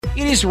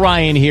It is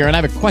Ryan here, and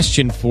I have a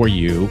question for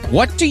you.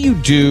 What do you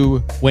do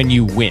when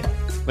you win?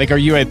 Like, are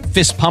you a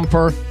fist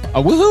pumper,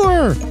 a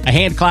woohooer, a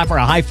hand clapper,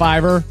 a high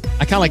fiver?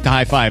 I kind of like the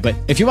high five, but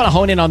if you want to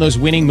hone in on those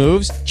winning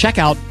moves, check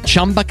out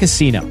Chumba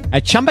Casino.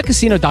 At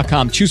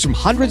ChumbaCasino.com, choose from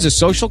hundreds of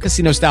social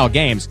casino-style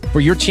games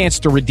for your chance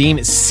to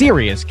redeem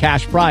serious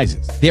cash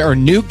prizes. There are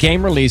new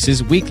game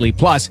releases weekly,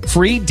 plus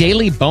free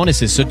daily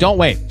bonuses. So don't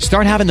wait.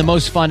 Start having the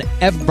most fun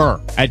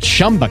ever at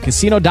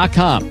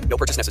ChumbaCasino.com. No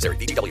purchase necessary.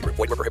 VGW Group.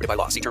 Void where prohibited by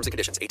law. See terms and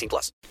conditions.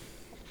 18+.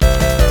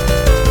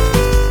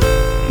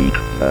 Geek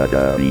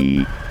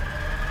Academy.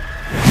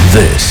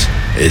 This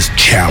is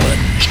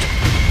Challenged,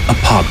 a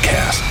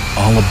podcast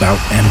all about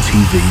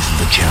MTV's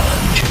The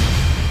Challenge.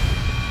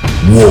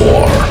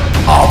 War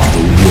of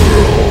the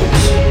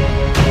Worlds.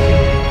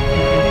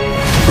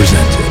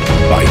 Presented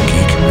by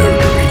Geek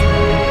Nerdery.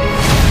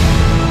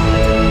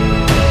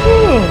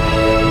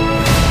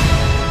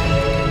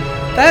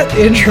 That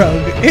intro,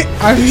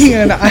 I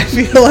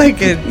feel like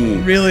it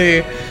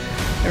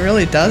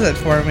really does it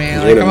for me.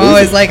 Like, I'm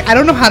always like, I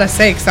don't know how to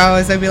say,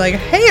 because I'd be like,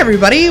 hey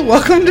everybody,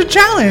 welcome to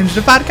Challenge,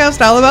 the podcast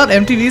all about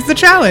MTV's The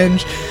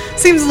Challenge.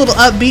 Seems a little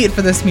upbeat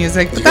for this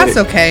music, but that's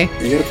okay.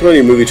 You gotta put on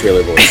your movie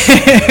trailer voice.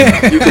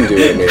 You can do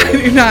it, Amanda. I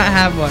do not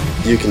have one.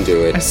 You can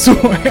do it. I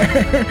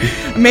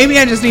swear. Maybe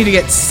I just need to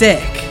get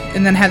sick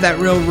and then have that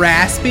real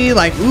raspy,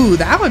 like, ooh,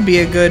 that would be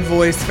a good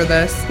voice for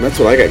this. That's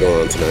what I got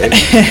going on tonight.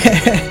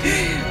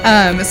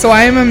 So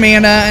I am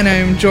Amanda, and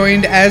I'm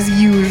joined as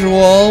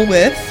usual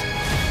with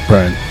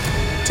Brian.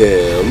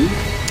 Tim.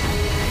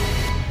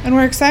 And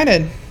we're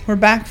excited. We're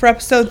back for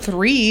episode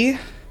 3.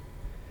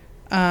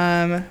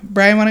 Brian,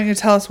 why don't you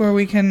tell us where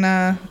we can,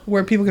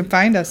 where people can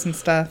find us and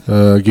stuff?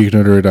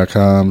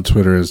 GeekNerdery.com,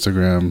 Twitter,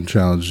 Instagram,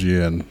 Challenge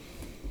GN.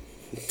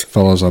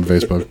 Follow us on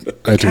Facebook.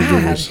 iTunes God,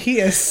 reviews. he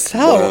is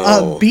so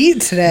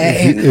upbeat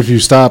today. If you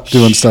stop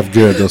doing stuff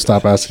good, they'll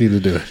stop asking you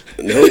to do it.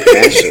 No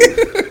passion.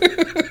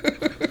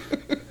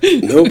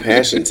 No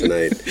passion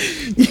tonight.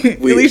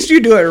 At least you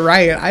do it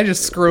right. I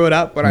just screw it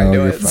up when I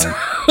do it. Fine.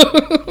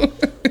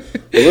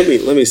 Well,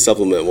 let me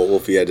supplement what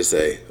Wolfie had to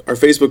say. Our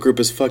Facebook group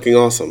is fucking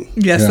awesome.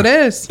 Yes, it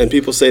is. And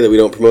people say that we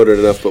don't promote it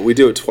enough, but we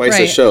do it twice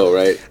a show,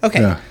 right?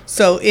 Okay. Yeah.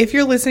 So if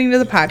you're listening to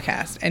the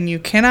podcast and you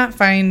cannot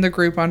find the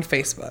group on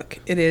Facebook,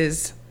 it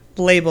is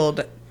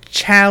labeled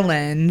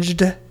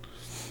Challenged, a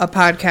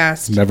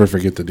podcast Never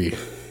forget the D.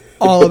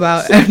 all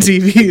about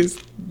MTV's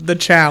The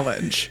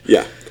Challenge.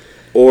 Yeah.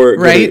 Or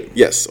go right? to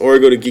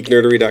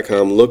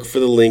geeknerdery.com, look for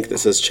the link that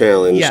says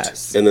challenged,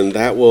 Yes. and then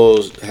that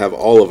will have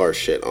all of our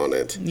shit on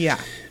it. Yeah.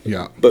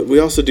 Yeah. But we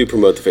also do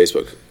promote the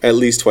Facebook at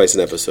least twice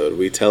an episode.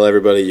 We tell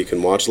everybody you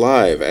can watch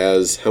live,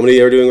 as how many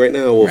are doing right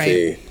now,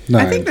 Wolfie? Right.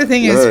 9. I think the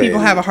thing is 9. people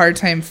have a hard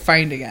time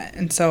finding it,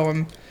 and so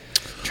I'm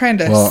trying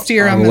to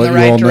steer I'll them in let the you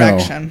right all know.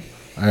 direction.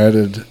 I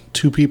added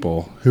 2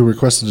 people who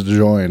requested to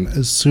join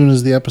as soon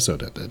as the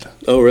episode ended.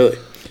 Oh, really?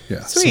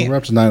 Yeah. Sweet. So we're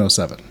up to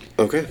 907.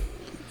 Okay.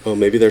 Well,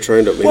 maybe they're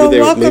trying to. Maybe Well, they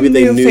welcome, maybe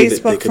they new knew that they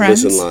Facebook could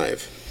friends. listen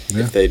live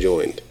if they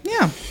joined.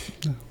 Yeah.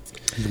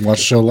 You can watch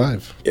the show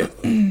live. Yeah,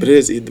 but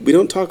we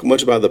don't talk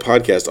much about the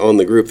podcast on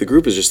the group. The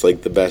group is just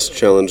like the best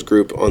challenge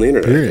group on the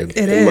internet. Period.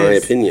 In my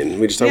opinion,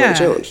 we just talk about the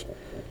challenge.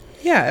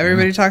 Yeah,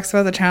 everybody talks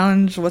about the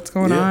challenge, what's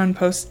going on,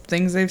 post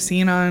things they've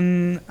seen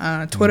on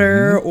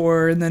Twitter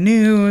or in the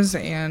news,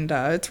 and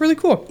it's really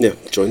cool. Yeah,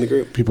 join the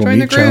group. People Join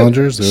meet the group,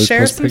 challengers. They always share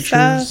post some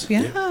pictures. stuff.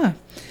 Yeah.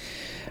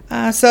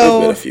 I've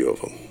So met a few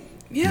of them.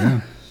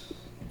 yeah.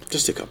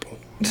 Just a couple.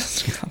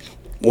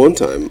 One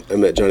time, I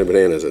met Johnny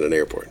Bananas at an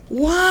airport.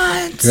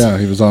 What? Yeah,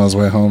 he was on his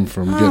way home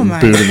from getting my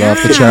booted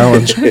off the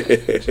challenge.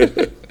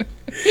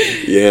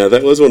 Yeah,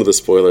 that was one of the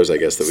spoilers, I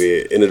guess, that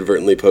we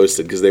inadvertently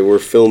posted because they were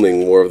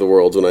filming War of the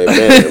Worlds when I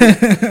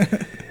met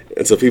him.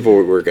 And so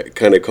people were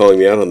kind of calling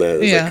me out on that. It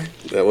was Yeah.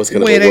 like, that was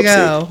kind of Way a to whoopsie.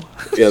 go.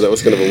 Yeah, that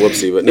was kind of a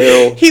whoopsie. But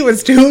now, He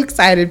was too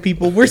excited,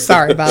 people. We're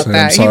sorry about So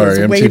that. I'm sorry,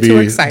 He was way MTV too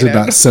excited. did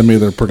not send me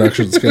their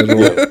production schedule.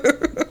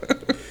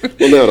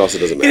 well, now it also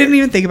doesn't He matter. didn't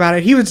even think about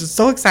it. He was just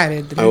so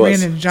excited that he I was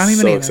ran into Johnny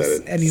so Bananas,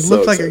 excited. and he So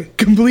looked like a excited.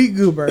 complete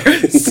goober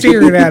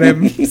staring at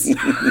him.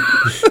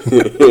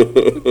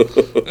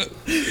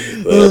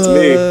 That's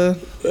me.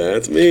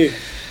 That's me.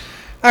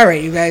 All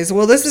right, you guys.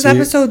 Well, this is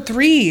episode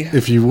 3.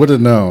 If you would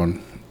have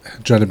known,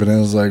 Johnny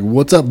Bananas was like,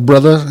 "What's up,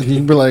 brother?" And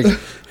you'd be like,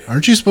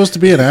 "Aren't you supposed to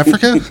be in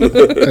Africa?" And he'd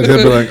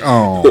be like,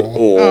 "Oh,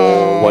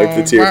 Oh, wipe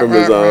the tear from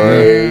his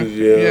eyes.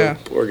 Yeah, Yeah.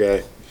 poor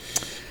guy.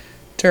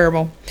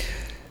 Terrible.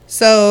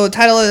 So,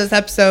 title of this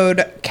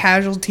episode: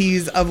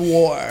 Casualties of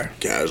War.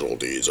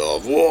 Casualties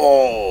of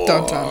war.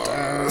 Dun dun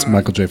dun. it's a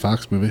Michael J.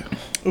 Fox movie.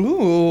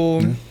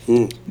 Ooh,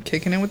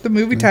 kicking in with the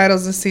movie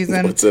titles this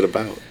season. What's it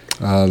about?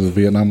 The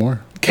Vietnam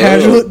War.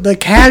 The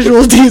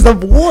casualties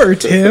of war,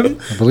 Tim.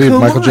 I believe Come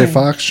Michael J. on.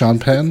 Fox, Sean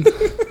Penn.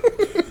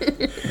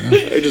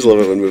 I just love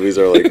it when movies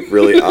are like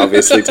really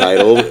obviously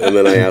titled, and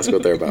then I ask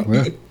what they're about.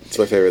 Yeah. It's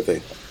my favorite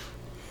thing.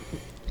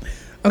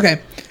 Okay.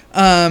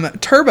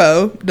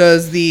 Turbo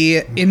does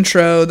the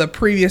intro, the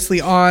previously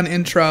on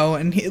intro,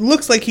 and it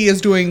looks like he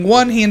is doing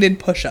one-handed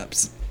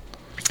push-ups.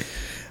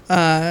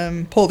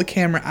 Pull the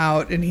camera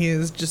out, and he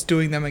is just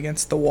doing them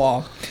against the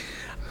wall.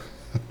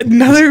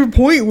 another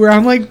point where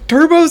I'm like,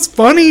 Turbo's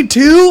funny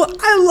too.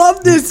 I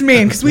love this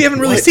man because we haven't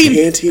really What seen.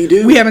 can't he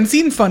do? We haven't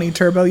seen funny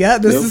Turbo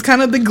yet. This Nope. is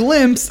kind of the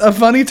glimpse of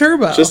funny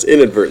Turbo. Just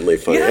inadvertently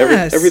funny.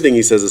 Yes. Everything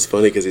he says is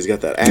funny because he's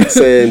got that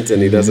accent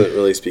and he doesn't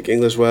really speak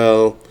English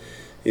well.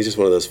 He's just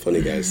one of those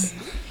funny guys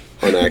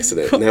on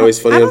accident. Now he's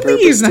funny I on don't think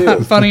purpose he's not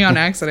too. funny on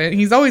accident.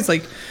 He's always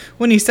like,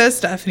 when he says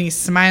stuff and he's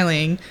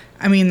smiling,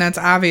 I mean, that's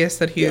obvious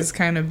that he is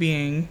kind of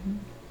being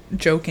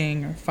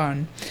joking or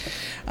fun.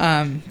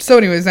 So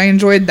anyways, I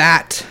enjoyed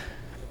that.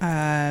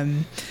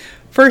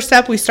 First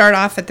up, we start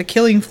off at the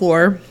killing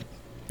floor.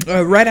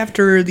 Right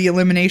after the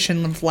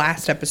elimination of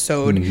last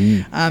episode.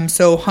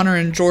 So Hunter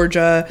and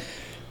Georgia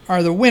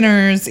are the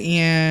winners,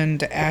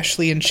 and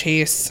Ashley and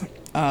Chase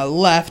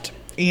left.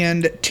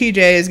 And TJ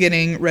is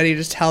getting ready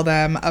to tell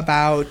them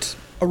about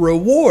a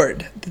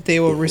reward that they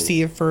will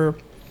receive for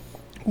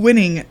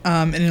winning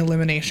an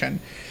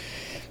elimination.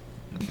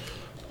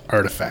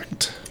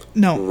 Artifact.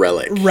 No.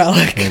 Relic.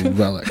 Relic. A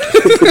relic.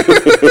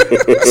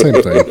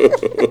 Same thing.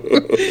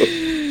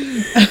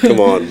 Come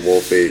on,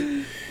 Wolfie.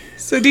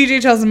 So DJ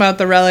tells him about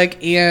the relic,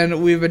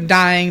 and we've been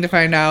dying to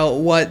find out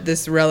what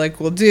this relic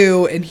will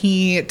do, and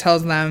he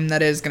tells them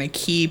that it is going to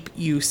keep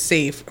you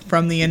safe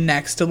from the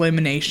next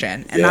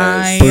elimination. And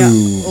Yes.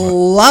 I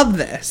love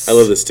this. I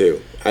love this too.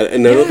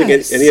 And I don't think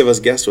Yes. any of us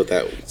guessed what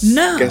that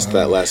No. guessed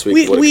that last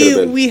week. What it could have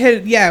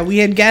been. We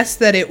had guessed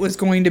that it was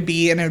going to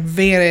be an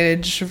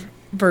advantage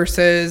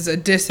versus a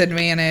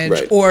disadvantage,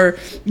 Right. or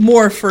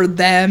more for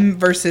them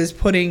versus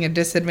putting a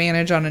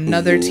disadvantage on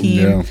another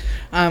team.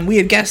 We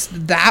had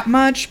guessed that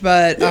much,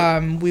 but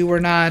we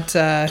were not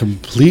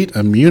Complete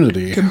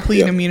immunity. complete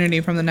Yeah. immunity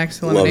from the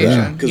next Love elimination.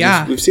 that. Because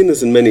Yeah. we've seen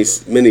this in many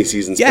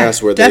seasons Yeah,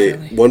 past where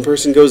definitely. one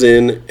person goes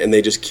in and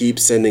they just keep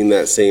sending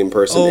that same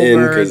person in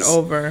Over and because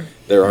over.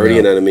 they're already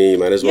an enemy. You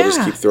might as well just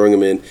Yeah. keep throwing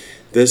them in.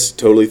 This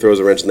totally throws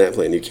a wrench in that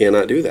plan. You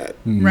cannot do that.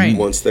 Right.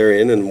 Once they're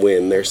in and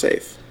win, they're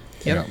safe.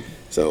 Yep. Yeah.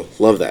 So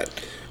love that.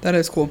 That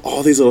is cool.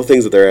 All these little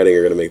things that they're adding are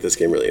going to make this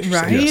game really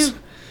interesting. Right? Yes.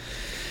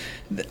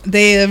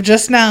 They have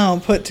just now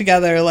put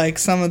together like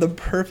some of the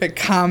perfect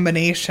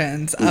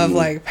combinations of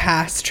like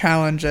past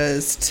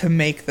challenges to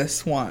make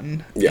this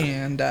one. Yeah.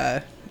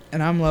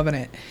 And I'm loving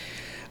it.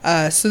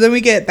 So then we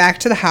get back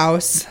to the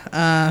house,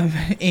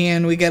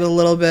 and we get a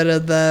little bit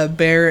of the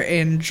Bear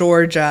in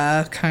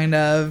Georgia kind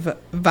of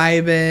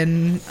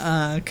vibing,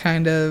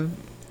 kind of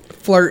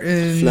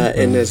flirting.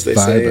 Flatten, as they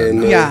say Vibing.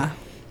 in Yeah.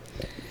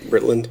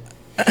 Britland.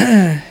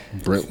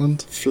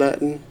 Britland?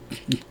 Flatten.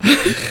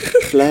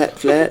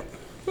 Flat.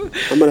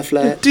 I'm gonna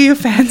flat. Do you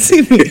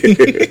fancy me?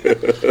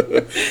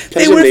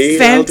 Pleasure me,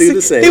 I'll do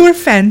the same. They were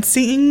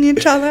fancying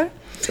each other.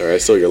 Sorry, I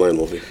stole your line,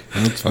 Wolfie.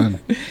 That's fine.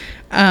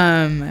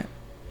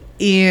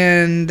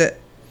 And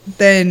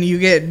then you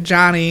get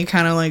Johnny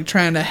kind of like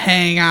trying to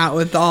hang out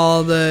with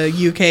all the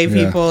UK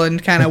people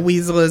and kind of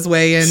weasel his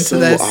way into So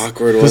this.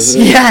 awkward,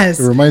 wasn't it? Yes.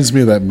 It reminds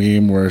me of that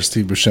meme where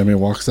Steve Buscemi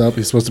walks up.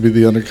 He's supposed to be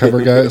the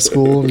undercover guy at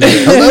school. And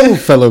he's like, hello,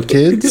 fellow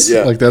kids.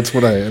 Yeah. Like, that's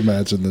what I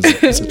imagine this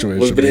situation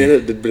Was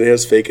being. did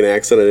Bananas fake an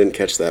accent? I didn't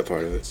catch that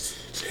part of it.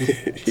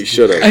 He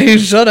should have. He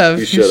should have.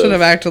 You He should should've.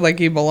 have acted like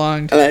he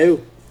belonged.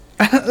 Hello.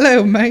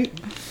 Hello, mate.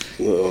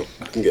 Oh,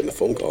 I'm getting a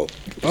phone call.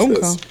 What's Phone this?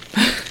 call.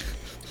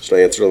 Should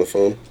I answer it on the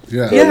phone?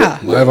 Yeah. Yeah.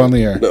 Live on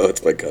the air. No,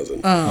 it's my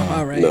cousin. Oh,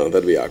 all right. No,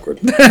 that'd be awkward.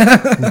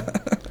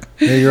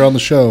 Hey, you're on the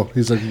show.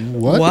 He's like,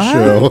 what,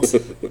 What?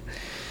 show?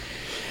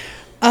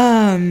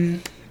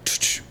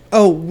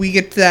 Oh, we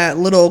get that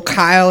little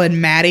Kyle and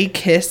Maddie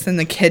kiss in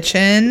the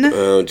kitchen,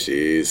 Oh,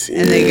 jeez.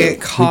 and they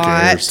get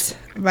cares? caught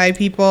by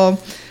people.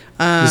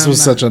 This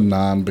was such a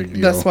non-big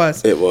deal. This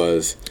was. It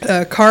was.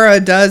 Kara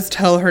does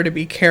tell her to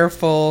be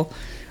careful.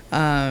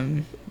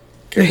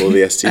 Careful of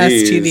the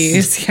STDs.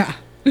 STDs, yeah.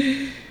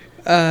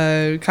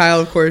 Kyle,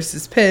 of course,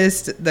 is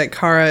pissed that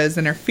Kara is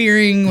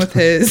interfering with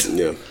his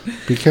Yeah.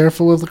 Be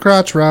careful of the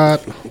crotch rot.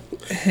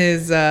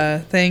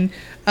 thing.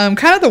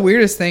 Kind of the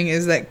weirdest thing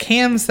is that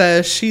Cam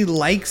says she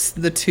likes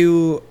the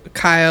two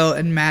Kyle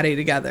and Maddie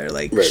together.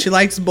 Like Right. she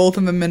likes both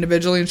of them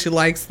individually, and she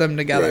likes them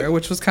together, Right.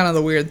 which was kind of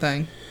the weird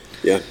thing.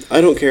 Yeah.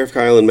 I don't care if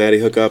Kyle and Maddie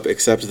hook up,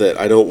 except that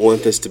I don't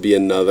want this to be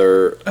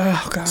another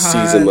Oh God.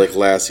 season like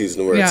last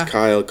season where Yeah. it's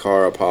Kyle,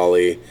 Cara,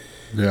 Polly.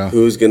 Yeah.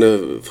 Who's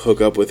gonna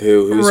hook up with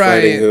who's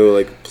Right. fighting who?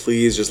 Like,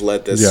 please just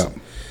let this. Yeah.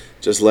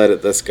 Just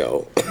let this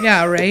go.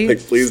 Yeah, right. Like,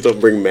 please don't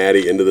bring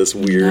Maddie into this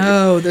weird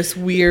No, this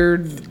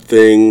weird.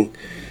 thing.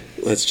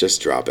 Let's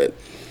just drop it.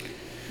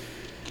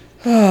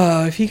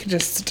 Oh, if he could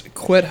just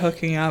quit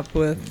hooking up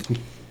with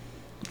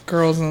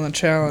girls on the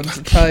challenge,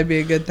 it'd probably be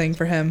a good thing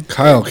for him.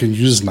 Kyle, can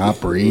you just not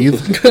breathe?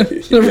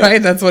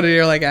 Right? That's what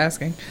you're like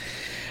asking.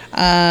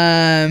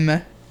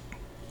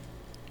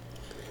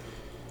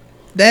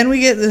 Then we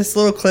get this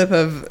little clip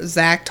of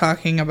Zach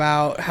talking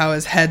about how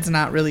his head's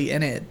not really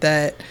in it.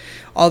 That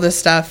all this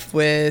stuff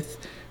with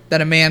that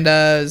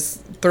Amanda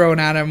is throwing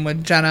at him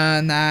with Jenna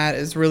and that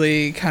is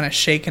really kind of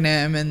shaking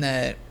him, and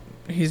that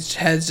his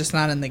head's just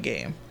not in the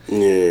game.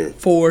 Yeah.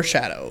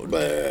 Foreshadowed.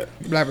 But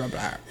Blah, blah,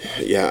 blah.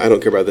 yeah, I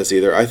don't care about this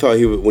either. I thought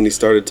when he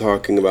started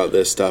talking about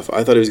this stuff,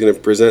 I thought he was going to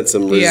present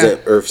some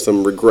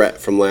some regret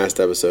from last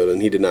episode,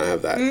 and he did not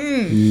have that.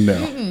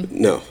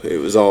 No, it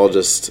was all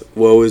just,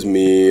 woe is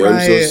me. I'm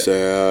so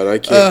sad. I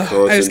can't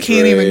concentrate. I just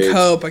can't even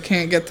cope. I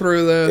can't get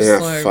through this.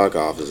 Yeah, fuck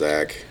off,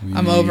 Zach.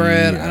 I'm over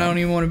it. I don't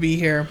even want to be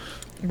here.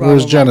 Blah,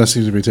 Whereas blah, blah. Jenna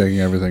seems to be taking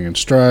everything in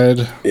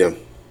stride. Yeah.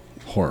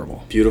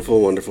 Horrible.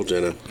 Beautiful, wonderful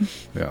Jenna.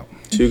 Yeah.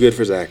 Too good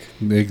for Zach.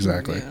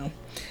 Exactly.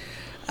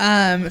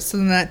 Yeah. So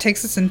then that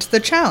takes us into the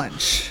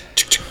challenge.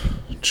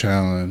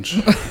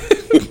 Challenge.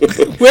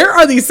 Where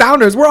are these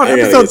sounders? We're on I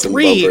gotta episode get some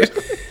 3.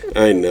 bumpers.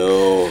 I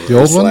know. The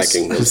old I'm ones?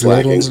 slacking. I'm Because the old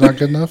slacking. ones not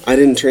good enough? I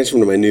didn't transfer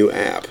them to my new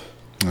app.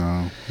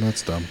 Oh,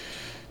 that's dumb.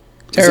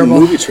 Terrible. Some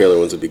movie trailer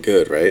ones would be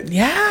good, right?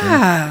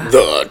 Yeah.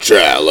 The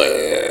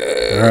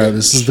challenge. All right,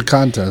 this is the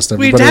contest.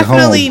 We Everybody at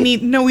definitely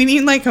home.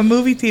 need like a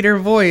movie theater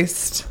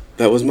voiced.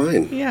 That was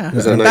mine. Yeah.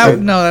 Is that not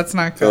good? No, that's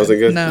not good. That wasn't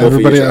good? No. Well,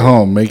 Everybody for you, at Charlie.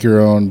 home, make your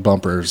own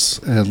bumpers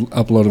and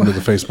upload them to the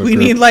Facebook We group.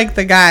 need like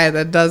the guy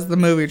that does the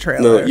movie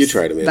trailers. No, you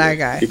tried it, man. That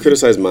guy. You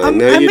criticized mine.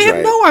 Now you try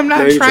it. No, I'm Now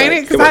not you trying try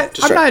it because Come on,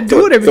 just I'm try not Come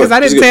on, doing it because come I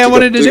on. didn't Just say I go,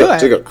 wanted to just do go,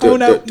 just it. go. Oh,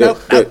 no, Do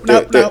it,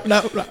 no. do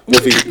it.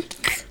 Wolfie,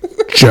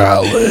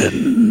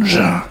 Challenge.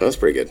 that was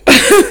pretty good.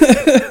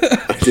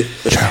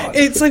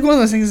 It's like one of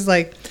those things. It's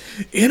like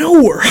in a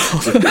world.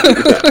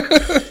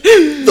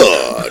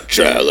 The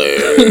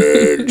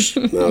challenge.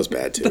 That was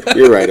bad too.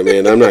 You're right,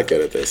 Amanda. I'm not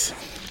good at this,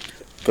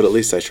 but at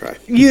least I try.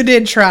 You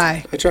did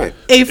try. I try.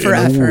 A for In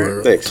a effort.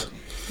 world Thanks.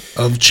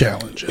 of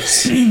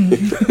challenges.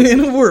 In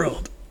a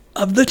world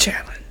of the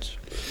challenge.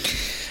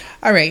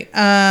 All right.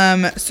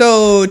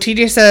 So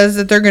TJ says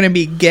that they're going to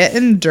be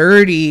getting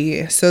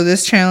dirty. So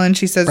this challenge,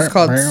 he says, is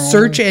called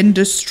Search and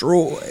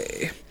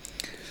Destroy.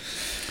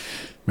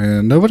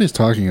 Man, nobody's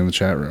talking in the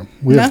chat room.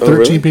 We have No. 13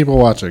 really? people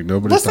watching.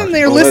 Nobody's Listen, talking.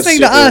 they're Oh, that's listening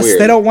to super us.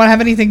 weird. They don't want to have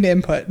anything to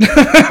input.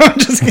 I'm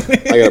just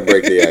kidding. I gotta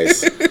break the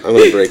ice. I'm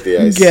gonna break the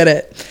ice. Get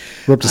it.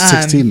 We're up to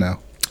 16 now.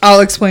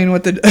 I'll explain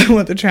what the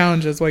what the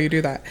challenge is while you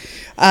do that.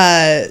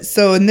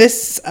 So in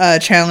this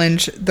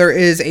challenge, there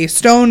is a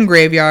stone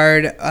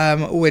graveyard,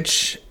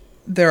 which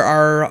there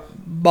are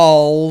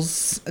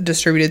balls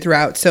distributed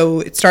throughout.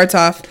 So it starts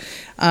off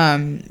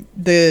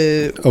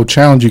the Oh,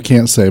 challenge you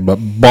can't say, but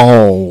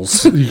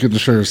balls you can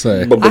sure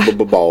say.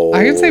 Balls.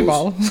 I can say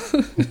balls.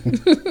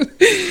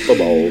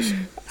 Balls.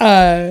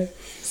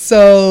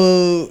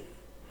 So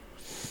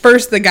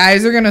first, the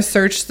guys are going to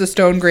search the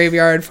stone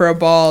graveyard for a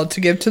ball to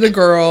give to the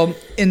girl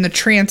in the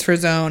transfer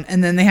zone,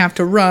 and then they have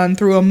to run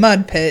through a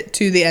mud pit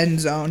to the end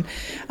zone.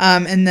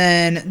 And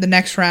then the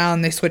next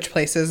round, they switch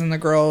places, and the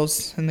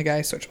girls and the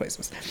guys switch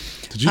places.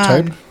 Did you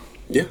type?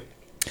 Yeah.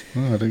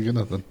 Oh, I didn't get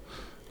nothing.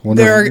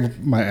 Wonder There if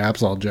my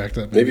app's all jacked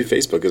up. Maybe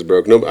Facebook is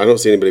broke. No, I don't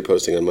see anybody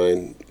posting on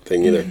my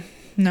thing either.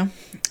 No.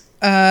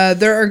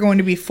 There are going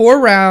to be 4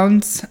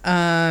 rounds.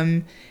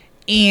 And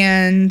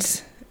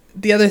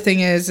the other thing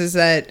is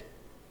that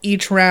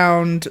each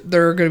round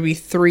there are going to be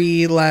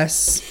 3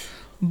 less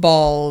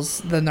balls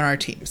than there are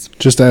teams.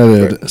 Just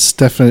added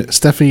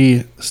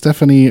Stephanie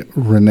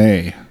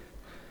Renee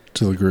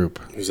to the group.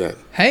 Who's that?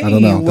 Hey, I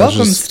don't know. That's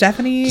welcome just-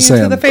 Stephanie Just to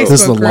saying, the Facebook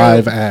this is a group.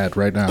 live ad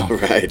right now. All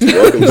right.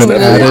 Welcome Been to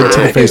added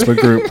to the Facebook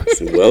group.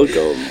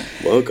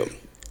 Welcome.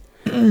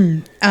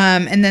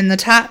 And then the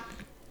top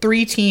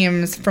 3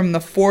 teams from the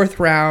 4th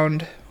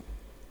round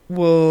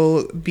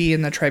will be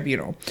in the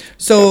tribunal.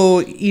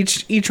 So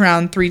each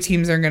round, 3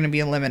 teams are going to be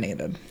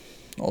eliminated,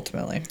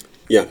 ultimately.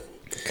 Yeah.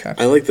 Okay.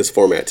 I like this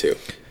format too.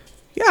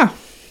 Yeah.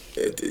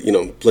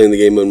 Playing the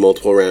game in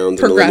multiple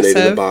rounds and eliminating the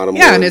Progressive. bottom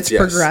Yeah, ones. and it's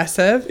Yes.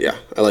 progressive. Yeah,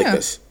 I like Yeah,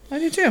 this. I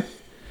do too.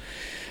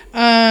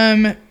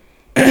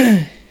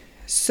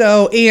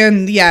 So,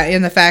 and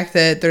the fact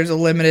that there's a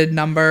limited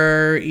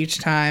number each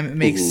time, it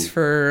makes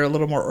for a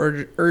little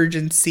more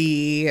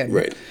urgency and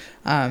Right.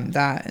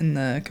 that in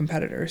the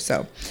competitor.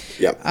 So,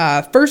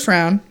 Yeah. first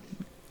round,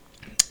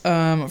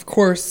 of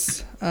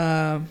course,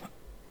 of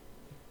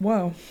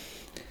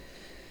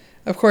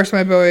course,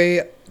 my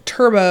boy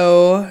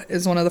Turbo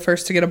is one of the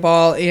first to get a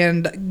ball,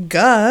 and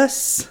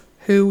Gus,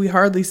 who we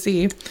hardly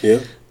see, Yeah.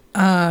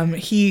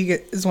 he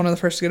is one of the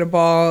first to get a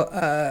ball.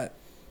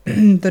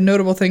 The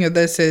notable thing of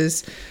this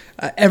is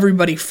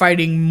everybody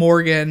fighting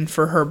Morgan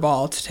for her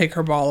ball, to take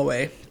her ball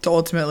away, to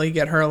ultimately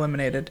get her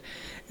eliminated.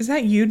 Is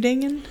that you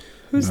dinging?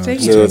 Who's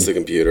dinging? No, it's the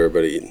computer,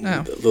 but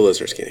Oh. the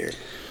listeners can't hear it.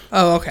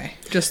 Oh, okay.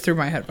 Just through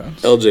my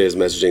headphones. LJ is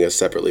messaging us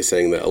separately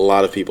saying that a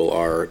lot of people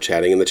are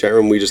chatting in the chat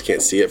room. We just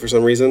can't see it for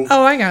some reason.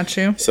 Oh, I got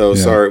you. So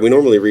Yeah. sorry. We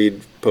normally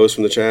read posts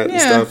from the chat and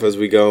Yeah. stuff as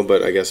we go,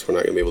 but I guess we're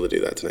not going to be able to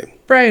do that tonight.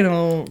 Brian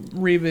will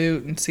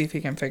reboot and see if he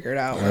can figure it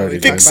out. while we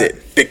talk Fix about it.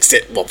 Fix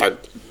it, Wolford.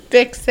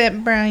 Fix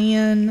it,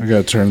 Brian. I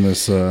gotta turn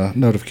this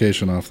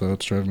notification off though.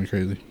 It's driving me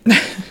crazy.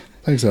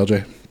 Thanks,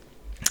 LJ.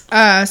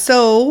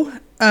 So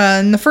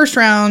in the first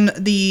round,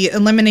 the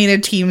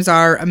eliminated teams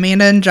are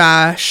Amanda and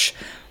Josh,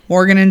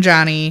 Morgan and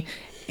Johnny,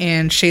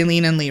 and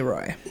Shailene and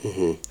Leroy.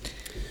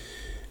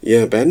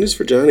 Yeah, bad news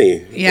for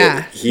Johnny.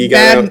 Yeah, he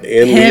got out,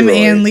 and him Leroy.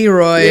 and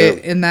Leroy Yeah.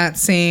 in that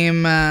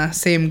same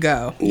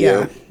go.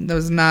 Yeah, that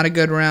was not a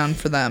good round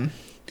for them.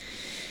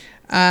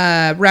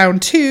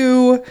 Round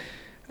 2,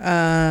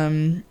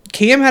 Cam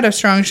had a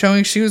strong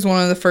showing. She was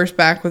one of the first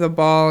back with a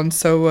ball, and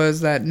so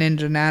was that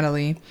Ninja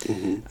Natalie.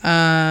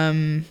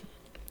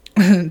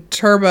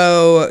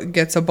 Turbo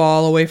gets a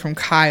ball away from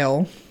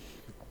Kyle,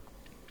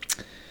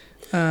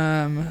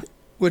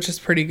 which is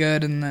pretty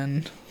good, and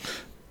then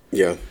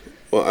Yeah.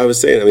 Well, I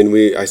was saying, I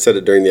mean, I said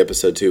it during the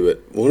episode too,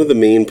 but one of the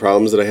main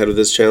problems that I had with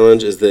this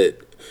challenge is that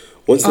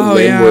once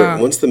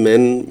the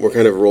men were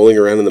kind of rolling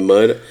around in the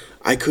mud,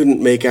 I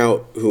couldn't make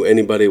out who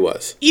anybody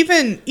was.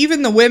 even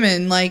the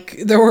women, like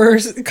there were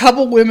a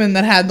couple women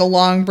that had the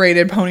long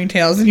braided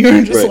ponytails, and you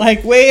were just Right.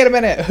 like, wait a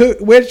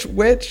minute,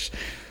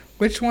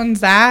 which one's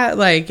that?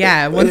 Like,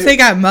 yeah, once they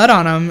got mud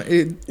on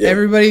them,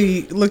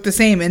 everybody looked the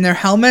same, and their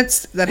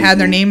helmets that had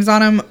their names on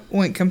them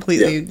went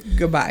completely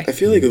goodbye. I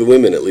feel like the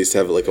women at least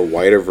have like a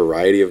wider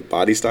variety of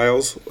body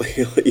styles.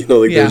 You know,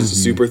 like there's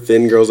super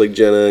thin girls like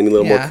Jenna and a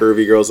little more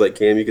curvy girls like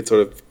Cam. You could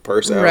sort of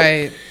parse out.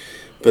 Right.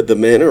 But the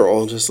men are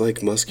all just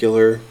like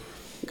muscular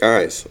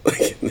guys.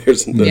 Like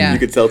there's no, you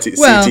could tell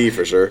CT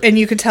for sure. And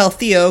you could tell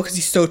Theo because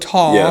he's so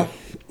tall. Yeah.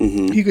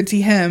 You could see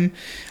him.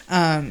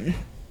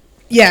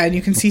 Yeah, and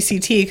you can see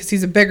CT because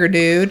he's a bigger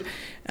dude.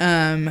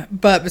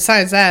 But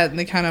besides that,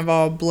 they kind of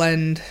all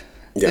blend.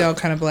 Yeah. They all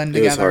kind of blend It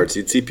together. was hard. So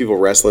you'd see people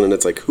wrestling, and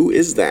it's like, who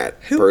is that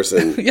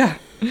person? Yeah.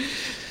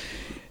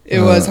 It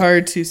was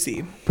hard to see.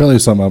 Apparently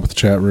something up with the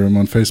chat room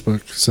on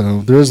Facebook.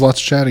 So there is lots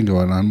of chatting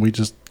going on. We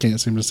just can't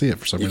seem to see it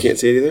for some You reason. can't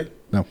see it either?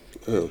 No.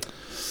 Oh.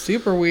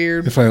 Super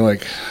weird. If I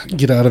like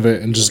get out of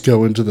it and just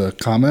go into the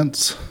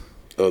comments,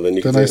 Oh, then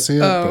you can then I see see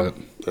it. Oh.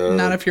 But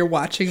Not if you're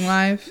watching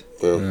live.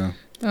 Well, yeah.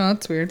 Oh,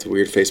 that's weird. it's a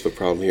weird Facebook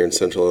problem here in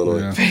Central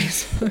Illinois.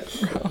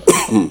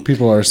 Yeah.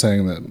 People are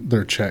saying that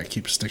their chat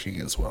keeps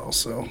sticking as well.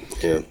 So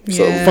Yeah.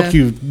 So Yeah. fuck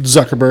you,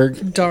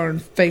 Zuckerberg. Darn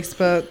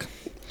Facebook.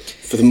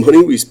 for the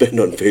money we spend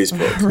on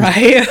Facebook,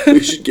 Right? we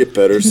should get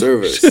better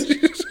service.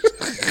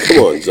 Come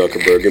on,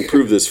 Zuckerberg,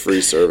 improve this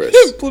free service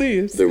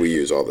Please. that we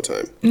use all the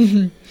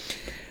time.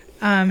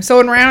 So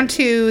in round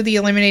 2, the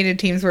eliminated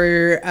teams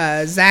were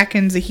Zach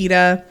and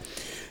Zahida,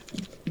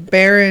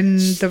 Baron,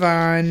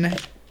 Devon,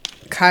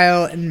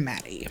 Kyle, and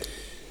Maddie.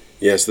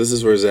 Yes, this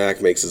is where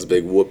Zach makes his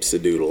big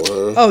whoops-a-doodle,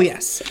 huh? Oh,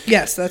 yes.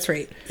 Yes, that's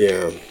right.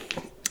 Yeah.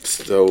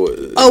 So,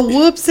 A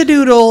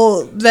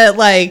whoops-a-doodle that,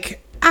 like,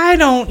 I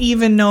don't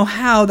even know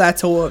how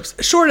that's a whoops.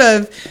 Short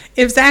of,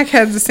 if Zach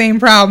has the same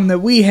problem that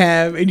we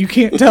have and you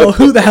can't tell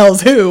who the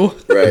hell's who.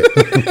 right.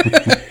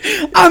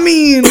 I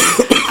mean,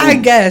 I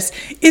guess.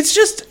 It's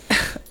just,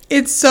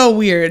 it's so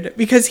weird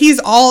because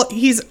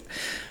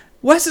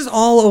Wes is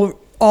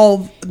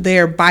all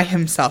there by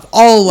himself,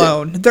 all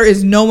alone. There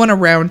is no one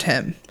around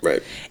him.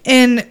 Right.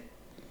 And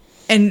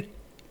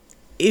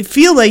it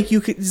feel like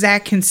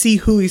Zach can see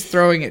who he's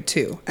throwing it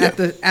to at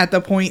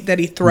the point that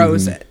he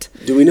throws it.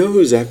 Do we know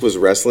who Zach was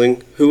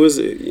wrestling? Who was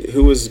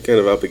kind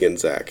of up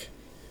against Zach?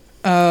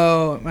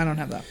 Oh, I don't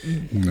have that.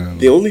 No.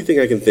 The only thing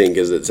I can think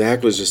is that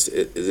Zach was just,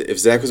 if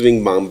Zach was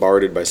being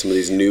bombarded by some of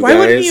these new Why guys.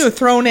 wouldn't you have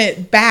thrown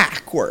it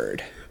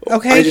backward? I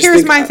Okay, just here's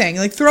think my thing.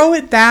 Like, throw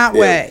it that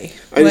way.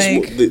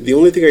 The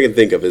only thing I can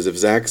think of is if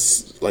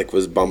Zach's like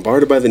was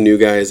bombarded by the new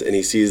guys and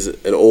he sees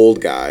an old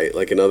guy,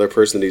 like another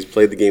person that he's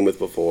played the game with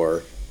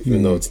before,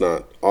 even though it's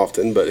not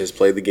often, but has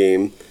played the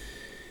game,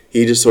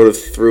 he just sort of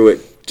threw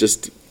it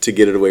just to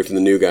get it away from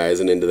the new guys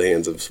and into the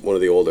hands of one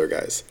of the older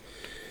guys.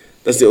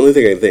 That's the only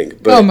thing I can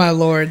think. But Oh my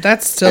lord,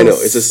 that's still I know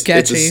it's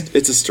sketchy.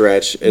 it's a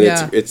stretch, and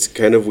Yeah. it's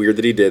kind of weird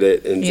that he did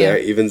it, and Yeah.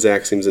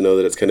 Zach seems to know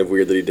that it's kind of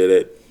weird that he did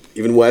it.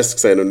 Even Wes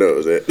kind of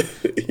knows it,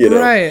 you know.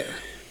 Right.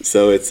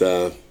 So it's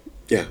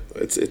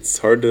it's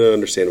hard to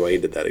understand why he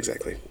did that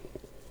exactly.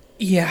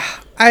 Yeah,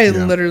 I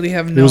literally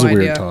have no idea. It was a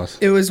weird toss.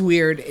 It was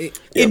weird.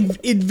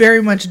 It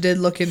very much did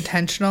look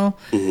intentional.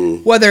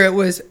 Whether it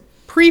was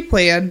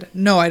pre-planned,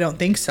 no, I don't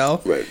think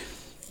so. Right.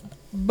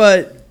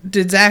 But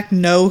did Zach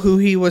know who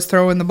he was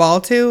throwing the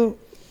ball to?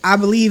 I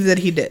believe that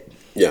he did.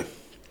 Yeah.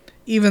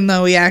 Even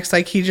though he acts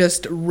like he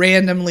just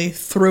randomly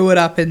threw it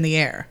up in the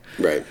air.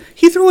 Right.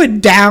 He threw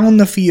it down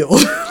the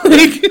field.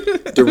 like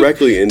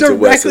Directly into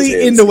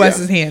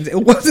Wes's hands. It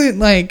wasn't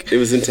like... It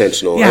was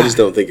intentional. Yeah. I just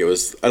don't think it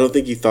was. I don't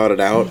think he thought it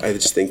out. I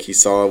just think he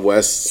saw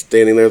Wes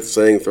standing there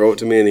saying, "Throw it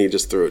to me," and he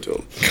just threw it to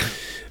him.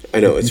 I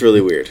know, it's really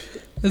weird.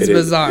 It's It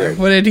is, bizarre. yeah.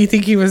 What did he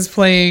think he was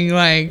playing,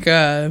 like,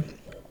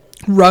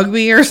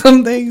 rugby or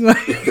something?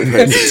 Like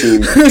Right, it's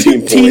a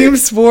team team play.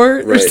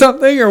 sport or Right.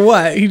 something? Or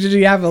what? Did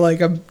he have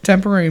a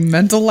temporary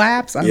mental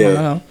lapse? I don't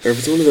know. Or if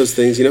it's one of those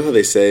things, you know how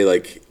they say,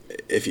 like,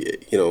 if you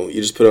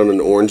you just put on an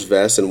orange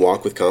vest and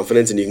walk with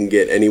confidence, and you can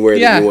get anywhere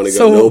that Yeah. you want to go.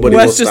 So Nobody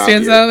will Wes just stop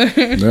stands you. out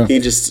there. Yeah. He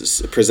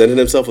just presented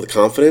himself with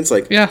confidence,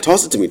 like, Yeah.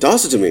 toss it to me,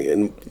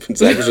 and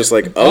Zach was just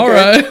like, okay, All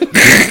right.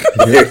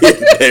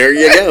 there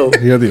you go.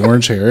 He had the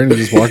orange hair and he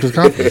just walked with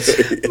confidence.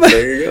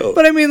 There you go.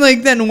 But I mean,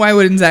 like, then why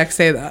wouldn't Zach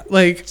say that?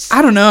 Like,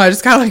 I don't know. I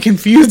just got like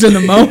confused in the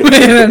moment,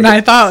 and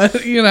I thought,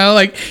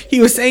 like he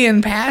was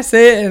saying pass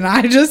it, and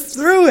I just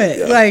threw it.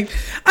 Yeah. Like,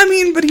 I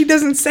mean, but he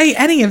doesn't say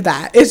any of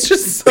that. It's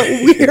just so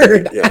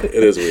weird. Yeah, it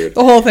is weird.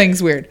 The whole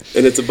thing's weird.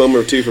 And it's a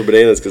bummer too for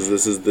Bananas because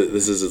this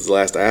is his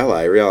last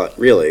ally,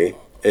 really,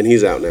 and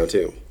he's out now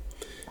too.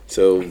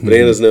 So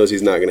Bananas knows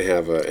he's not going to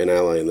have an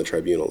ally in the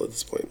tribunal at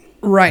this point.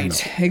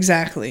 Right.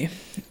 Exactly.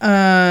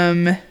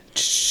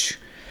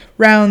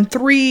 Round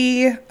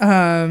 3.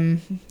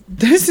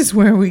 This is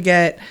where we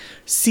get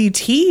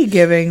CT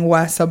giving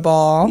Wes a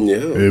ball. Yeah,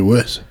 Hey,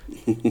 Wes.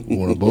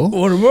 Want a ball?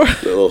 What more? a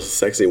little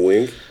sexy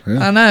wink.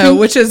 I know,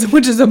 which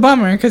is a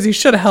bummer because he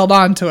should have held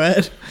on to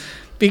it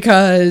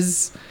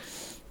because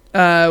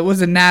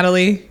was it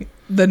Natalie,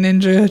 the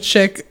ninja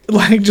chick,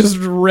 like just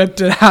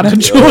ripped it out of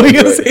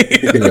Julia's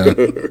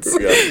hand.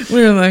 Yeah.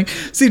 We were like,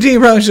 CT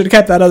probably should have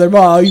kept that other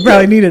ball. You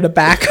probably needed a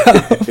backup.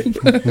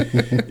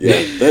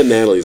 Yeah, that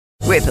Natalie's.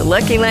 With the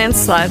Lucky Land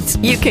Slots,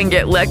 you can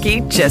get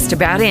lucky just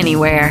about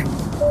anywhere.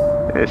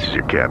 This is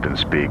your captain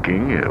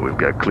speaking. We've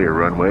got clear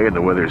runway and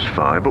the weather's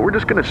fine, but we're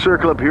just going to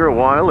circle up here a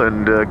while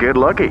and get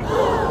lucky.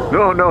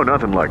 No,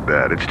 nothing like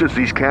that. It's just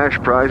these cash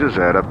prizes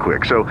add up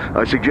quick. So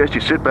I suggest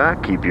you sit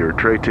back, keep your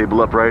tray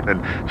table upright,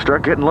 and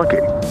start getting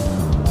lucky.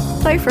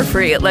 Play for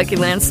free at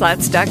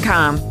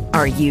LuckyLandSlots.com.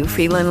 Are you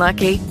feeling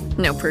lucky?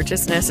 No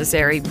purchase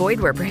necessary. Void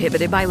where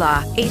prohibited by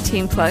law.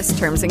 18+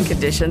 terms and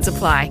conditions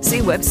apply. See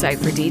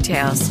website for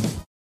details.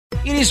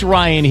 It is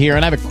Ryan here,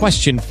 and I have a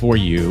question for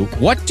you.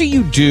 What do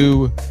you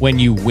do when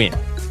you win?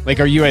 Like,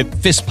 are you a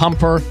fist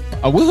pumper,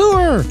 a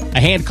woohooer, a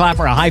hand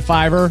clapper, a high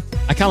fiver?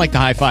 I kind of like the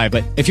high five,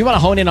 but if you want to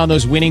hone in on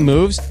those winning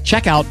moves,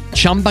 check out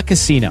Chumba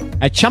Casino.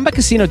 At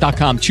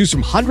ChumbaCasino.com, choose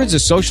from hundreds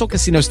of social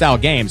casino-style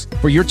games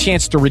for your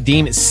chance to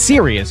redeem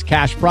serious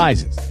cash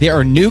prizes. There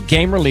are new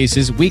game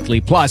releases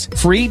weekly, plus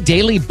free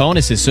daily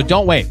bonuses, so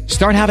don't wait.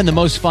 Start having the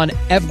most fun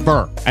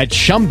ever at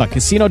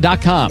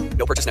ChumbaCasino.com.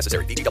 No purchase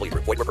necessary. VGW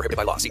Group. Void were prohibited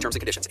by law. See terms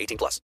and conditions.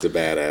 18+. A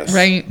badass.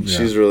 Right.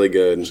 She's really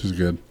good. She's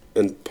good.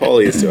 And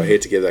Paulie is too. I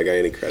hate to give that guy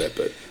any credit,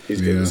 but he's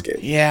good in this game.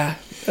 Yeah.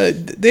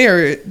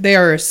 They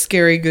are a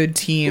scary good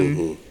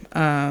team.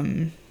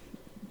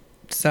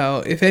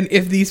 So if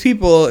these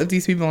people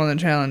on the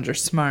challenge are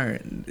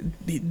smart,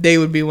 they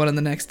would be one of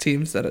the next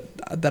teams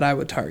that I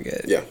would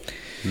target. Yeah.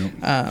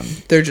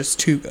 They're just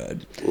too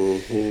good.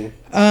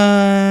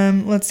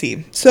 Let's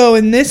see. So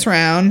in this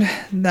round,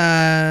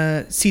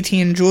 the CT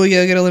and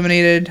Julia get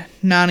eliminated.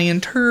 Nani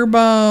and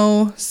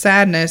Turbo.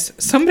 Sadness.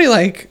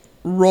 Somebody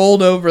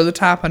rolled over the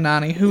top of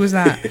Nani. Who was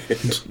that?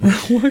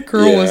 What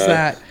girl was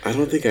that? I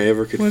don't think I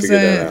ever could figure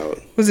that out.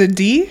 Was it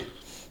D?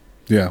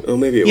 Yeah. Oh,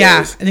 maybe it Yeah,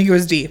 was. I think it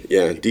was D.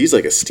 Yeah, Dee's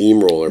like a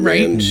steamroller,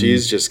 Right. man.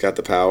 She's just got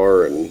the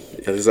power. And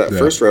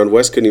first round,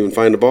 Wes couldn't even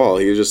find a ball.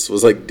 He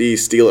was like, D,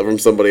 steal it from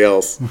somebody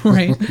else.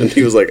 Right. And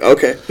he was like,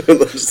 okay.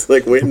 Just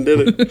went and did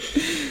it.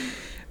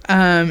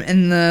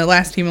 And the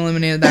last team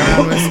eliminated that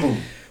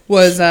round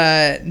was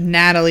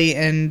Natalie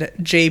and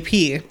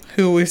JP,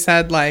 who we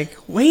said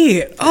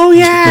wait, oh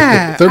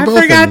yeah, They're I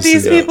both forgot in this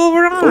these season. people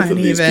were on. Both of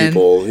these even.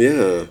 people,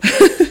 yeah.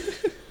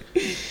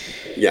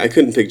 Yeah, I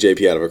couldn't pick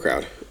JP out of a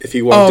crowd. If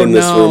he walked in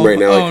this room right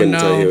now, I couldn't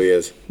tell you who he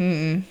is.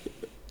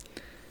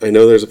 I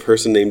know there's a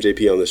person named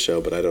JP on this show,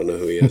 but I don't know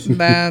who he is.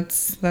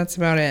 That's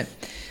about it.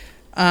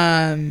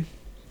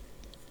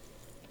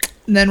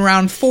 Then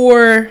round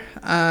 4,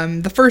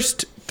 the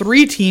first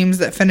 3 teams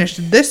that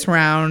finished this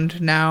round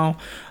now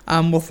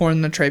will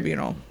form the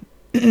tribunal.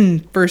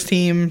 First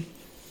team,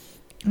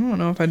 I don't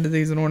know if I did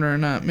these in order or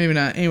not. Maybe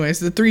not. Anyways,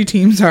 the 3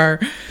 teams are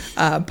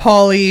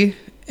Paulie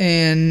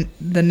and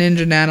the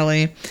Ninja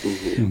Natalie,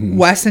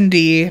 Wes and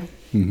D,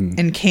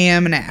 and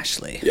Cam and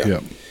Ashley. Yeah. Yeah.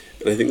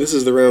 And I think this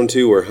is the round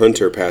 2 where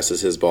Hunter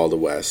passes his ball to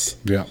Wes.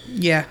 Yeah.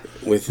 Yeah.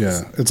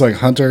 Yeah. It's like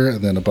Hunter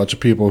and then a bunch of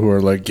people who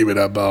are like, give me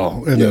that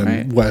ball. And then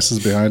Right. Wes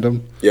is behind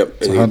him.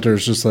 Yep. So And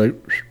Hunter's just like,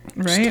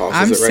 Right. tosses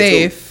I'm it right to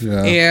safe him.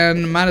 Yeah.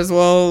 and might as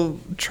well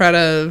try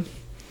to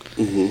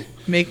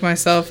make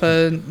myself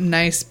a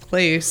nice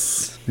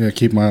place. yeah,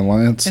 keep my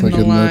alliance In like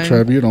the in line. the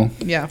tribunal.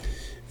 Yeah.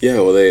 Yeah,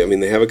 well,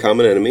 they have a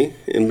common enemy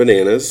in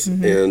Bananas,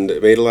 and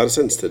it made a lot of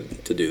sense to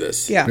do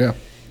this. Yeah. Yeah.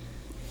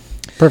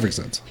 Perfect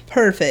sense.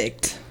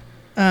 Perfect.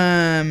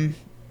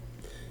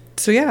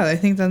 So yeah, I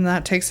think then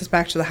that takes us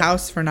back to the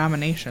house for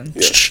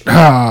nominations.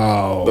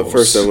 Oh. But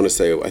first, I want to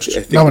say, I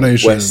think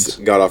Nominations. Wes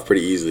got off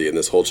pretty easily in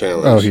this whole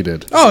challenge. Oh, he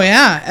did. Oh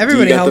yeah,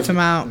 everybody D got helped the- him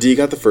out. D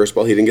got the first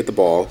ball. He didn't get the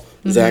ball.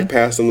 Zach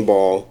passed him the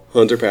ball.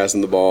 Hunter passed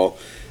him the ball.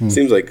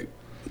 Seems like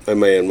my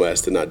man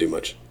Wes did not do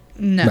much.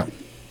 No.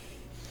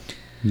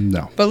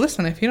 No. But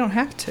listen, if you don't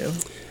have to.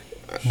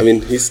 I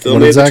mean, he's still What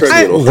made is the that?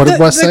 tribunal. What did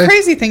Wes say? The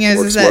crazy thing is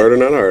Work that smarter,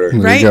 not harder. There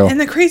you right? go. And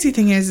the crazy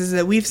thing is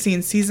that we've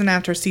seen season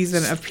after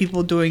season of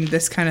people doing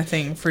this kind of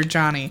thing for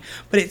Johnny,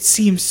 but it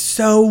seems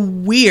so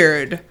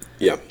weird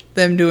Yeah.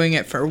 them doing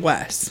it for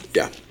Wes.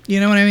 Yeah. You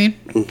know what I mean?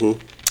 Mm-hmm.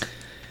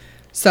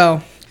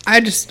 So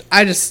I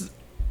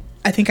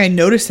think I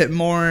noticed it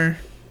more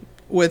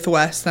with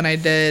Wes than I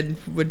did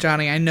with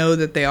Johnny. I know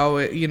that they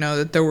always,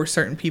 that there were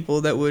certain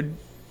people that would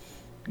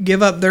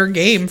give up their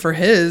game for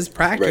his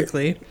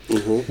practically.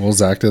 Right. Mm-hmm. Well,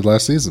 Zach did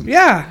last season.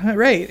 Yeah,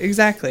 right,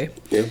 exactly.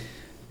 Yeah.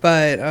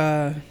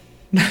 But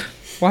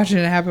watching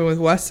it happen with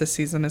Wes this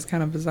season is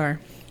kind of bizarre.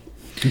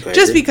 I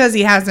Just agree. because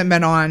he hasn't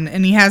been on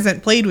and he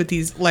hasn't played with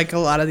these, like a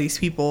lot of these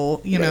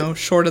people, Right.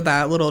 short of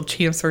that little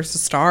Champs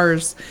versus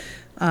Stars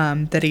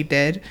that he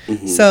did.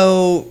 Mm-hmm.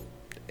 So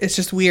it's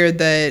just weird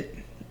that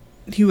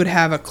he would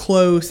have a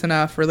close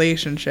enough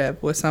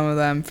relationship with some of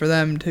them for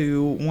them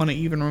to want to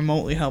even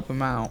remotely help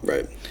him out.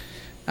 Right.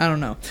 I don't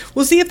know.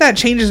 We'll see if that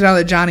changes now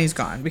that Johnny's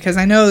gone, because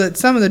I know that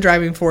some of the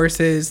driving force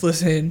is,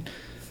 listen,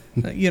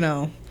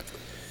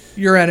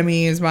 your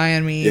enemy is my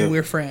enemy, Yeah.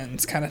 we're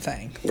friends kind of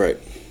thing. Right.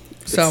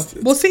 So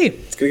we'll see.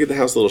 It's going to get the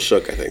house a little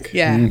shook, I think.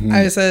 Yeah, Mm-hmm.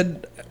 I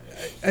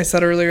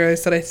said earlier, I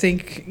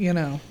think,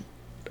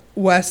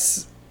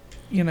 Wes,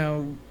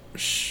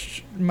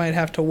 might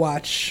have to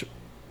watch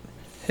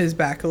his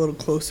back a little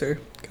closer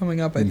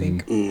coming up, I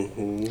think.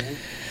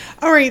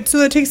 Mm-hmm. All right, so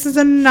that takes us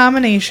to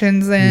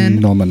nominations then.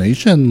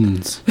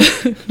 Nominations.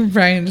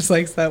 Brian just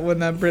likes that when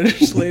that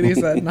British lady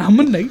said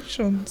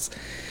nominations.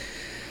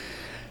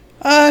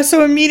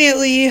 So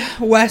immediately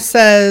Wes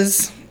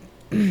says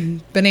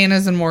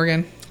Bananas and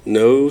Morgan.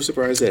 No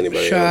surprise to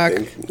anybody, Shock. I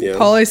don't think. Yeah.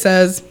 Paulie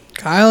says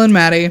Kyle and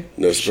Maddie.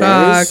 No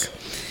surprise. Shock.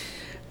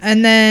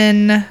 And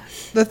then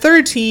the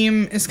third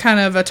team is kind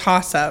of a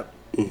toss-up.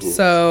 Mm-hmm.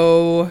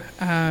 So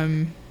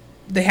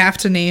they have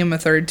to name a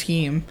third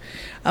team,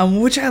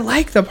 which I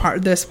like this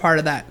part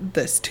of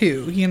this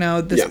too.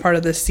 This Yeah. part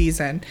of this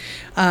season,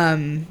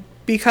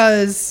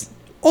 because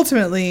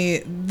ultimately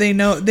they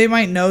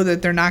might know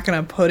that they're not going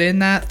to put in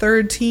that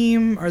third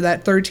team, or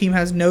that third team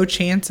has no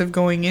chance of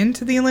going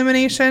into the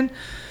elimination.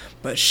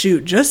 But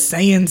shoot, just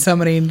saying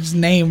somebody's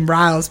name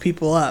riles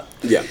people up.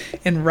 Yeah.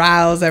 And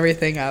riles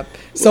everything up.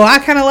 So I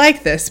kind of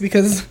like this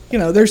because,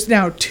 there's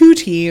now two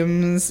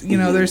teams,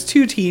 there's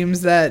two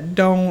teams that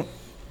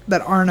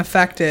aren't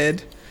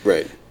affected,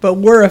 Right. but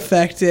were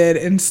affected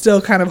and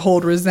still kind of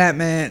hold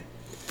resentment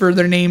for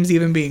their names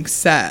even being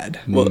said.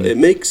 Well, it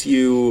makes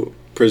you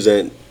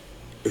present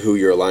who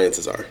your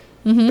alliances are,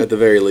 at the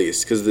very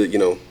least, because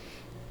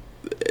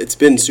it's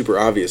been super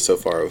obvious so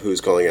far of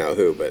who's calling out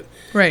who, but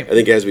Right. I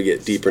think as we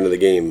get deeper into the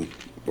game,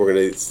 we're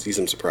going to see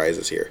some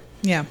surprises here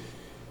Yeah.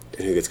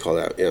 and who gets called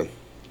out.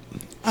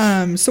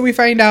 Yeah. So we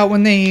find out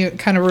when they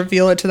kind of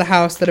reveal it to the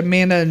house that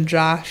Amanda and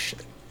Josh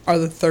are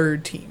the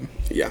third team.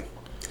 Yeah.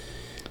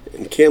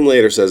 And Cam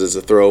later says it's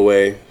a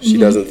throwaway. She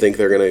doesn't think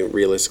they're going to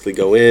realistically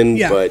go in,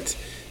 Yeah. but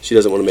she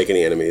doesn't want to make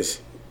any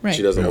enemies. Right.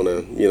 She doesn't want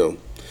to,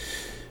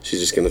 she's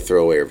just going to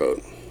throw away her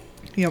vote.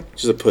 Yep.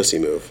 Just a pussy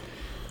move.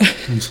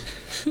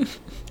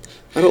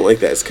 I don't like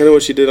that. It's kind of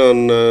what she did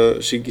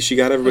on. She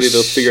got everybody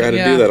to figure out how to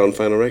Yeah. do that on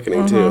Final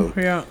Reckoning too.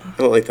 Yeah. I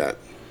don't like that.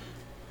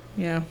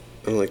 Yeah.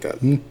 I don't like that.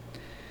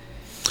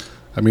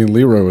 I mean,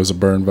 Leroy was a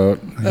burn vote.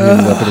 He ended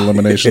up in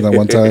elimination that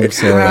one time,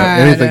 so God.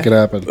 anything could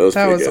happen. That was,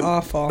 That pretty was good.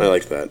 awful. I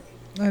liked that.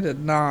 I did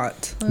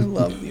not. I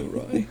love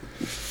Leroy.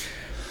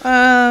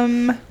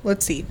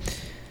 Let's see.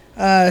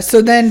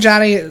 So then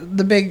Johnny,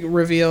 the big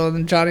reveal,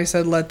 and Johnny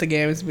said, "Let the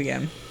games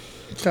begin."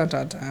 Dun,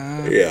 dun,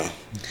 dun. Yeah.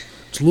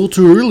 It's a little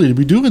too early to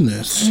be doing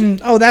this.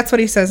 Oh, that's what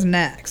he says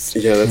next.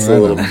 Yeah, that's Right the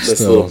little on. that's the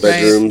Still. little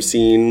bedroom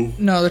scene.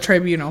 No, the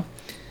tribunal.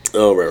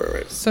 Oh,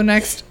 right. So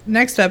next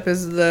up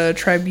is the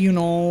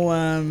tribunal.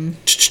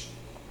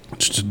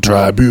 Just a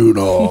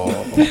tribunal.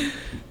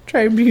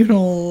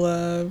 Tribunal.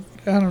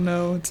 I don't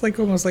know. It's like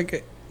almost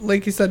like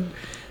you said.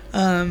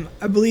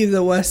 I believe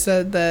that Wes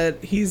said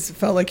that he's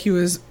felt like he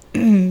was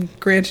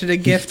granted a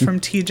gift from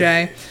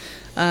TJ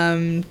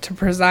to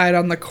preside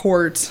on the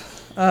court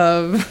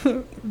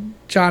of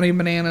Johnny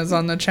Bananas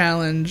on the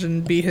challenge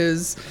and be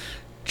his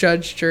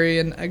judge, jury,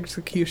 and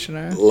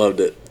executioner. Loved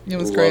it. It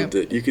was Loved great.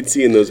 it. You could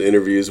see in those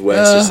interviews,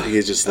 Wes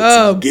he just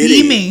looks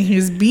giddy. Beaming.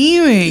 He's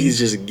beaming. He's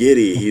just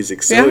giddy. He's so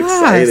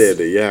Yes. excited.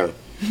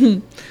 Yeah.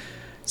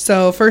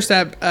 So first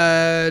up,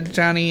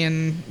 Johnny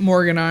and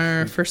Morgan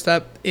are first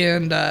up,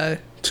 and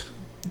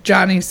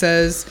Johnny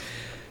says,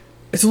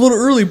 "It's a little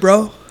early,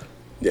 bro."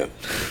 Yeah.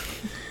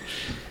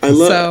 I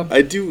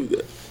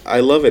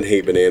love and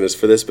hate Bananas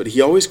for this, but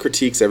he always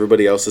critiques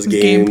everybody else's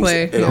games.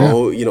 Gameplay, And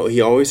yeah.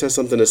 he always has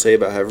something to say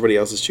about how everybody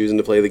else is choosing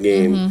to play the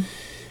game. Mm-hmm.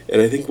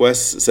 And I think Wes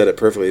said it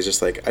perfectly. It's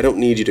just like, I don't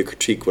need you to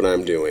critique what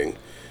I'm doing.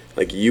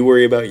 Like, you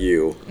worry about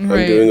you.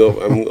 Right.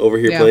 I'm over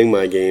here Yeah. playing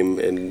my game,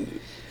 and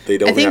they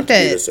don't have to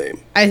be the same.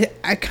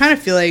 I kind of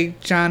feel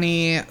like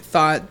Johnny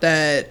thought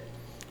that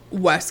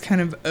Wes kind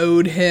of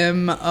owed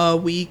him a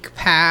week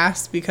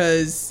pass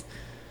because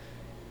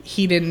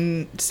he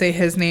didn't say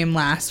his name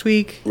last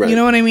week. Right. You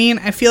know what I mean?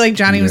 I feel like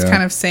Johnny was Yeah.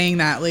 kind of saying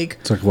that, like,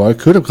 It's like, well, I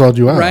could have called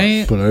you out,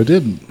 Right. but I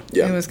didn't.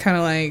 Yeah. it was kind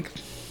of like,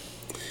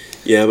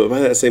 Yeah, but by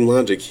that same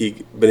logic,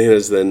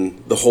 Bananas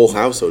then the whole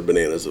house owed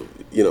Bananas,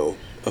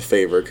 a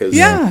favor because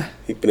Yeah.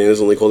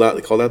 Bananas only called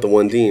out the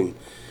one team.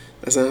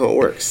 That's not how it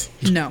works.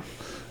 no.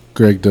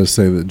 Greg does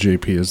say that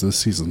JP is this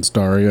season's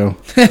Dario.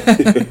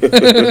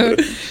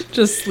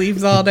 Just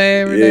sleeps all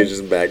day, every Yeah, day.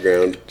 just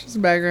background.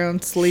 Just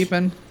background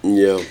sleeping.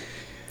 Yeah.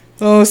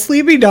 Oh,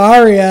 Sleepy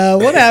Dario.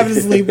 What happened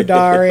to Sleepy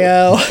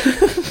Dario?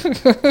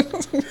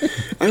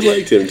 I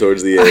liked him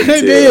towards the end, I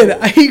too.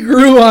 did. He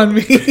grew on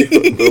me.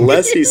 The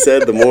less he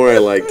said, the more I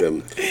liked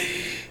him.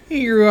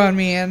 He grew on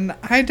me, and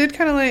I did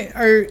kind of like.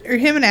 Are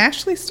him and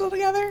Ashley still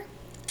together?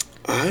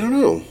 I don't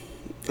know.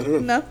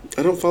 No.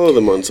 I don't follow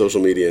them on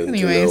social media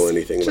Anyways, to know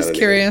anything about just anything.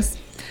 curious.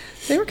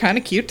 They were kind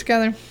of cute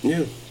together.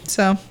 Yeah.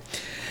 So,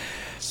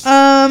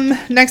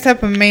 next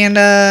up,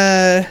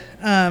 Amanda.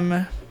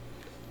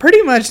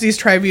 Pretty much these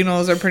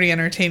tribunals are pretty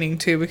entertaining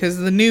too, because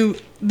the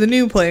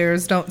new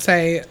players don't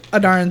say a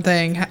darn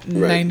thing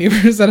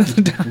 90% of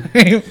the time.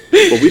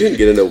 Well, we didn't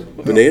get into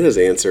Bananas'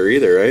 answer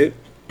either, right?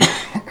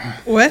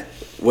 What?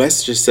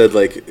 Wes just said,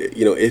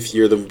 if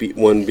you're the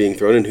one being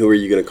thrown in, who are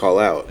you going to call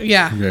out?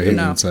 Yeah. Yeah, he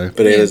no. didn't say.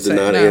 Bananas He did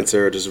didn't not say, no.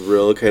 answer, just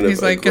real kind of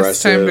He's like, aggressive.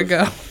 it's time to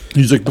go.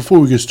 He's like, before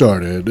we get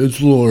started,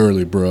 it's a little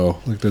early, bro.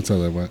 Like, that's how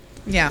that went.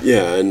 Yeah.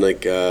 Yeah, and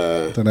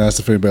Then I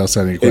asked if anybody else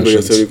had any anybody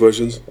else questions. have any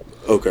questions?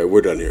 Okay,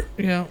 we're done here.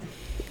 Yeah.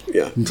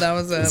 Yeah. That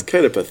was It's it.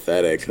 kind of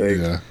pathetic.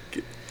 Yeah.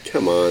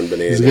 Come on,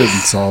 Bananas. He's getting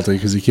salty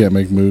because he can't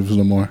make moves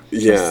no more.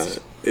 Yeah,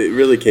 it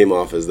really came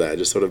off as that.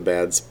 Just sort of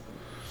bad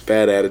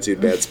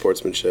attitude, bad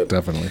sportsmanship.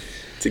 Definitely.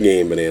 It's a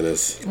game,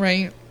 Bananas.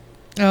 Right.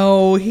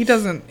 Oh, he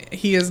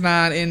is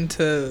not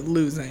into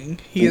losing.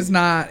 He is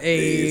not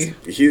a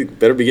He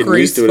better be getting graceful.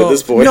 used to it at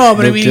this point. No,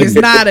 but I mean, he's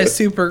kidding. not a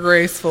super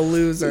graceful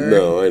loser.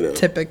 No, I know.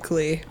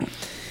 Typically.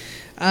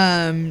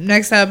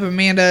 Next up,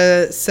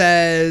 Amanda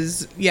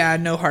says, "Yeah,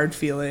 no hard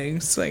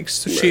feelings." Like,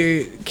 so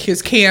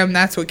because Cam,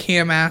 that's what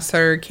Cam asked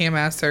her. Cam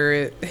asked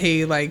her,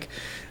 "Hey, like,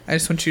 I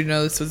just want you to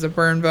know this was a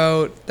burn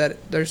vote.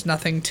 That there's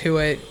nothing to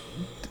it.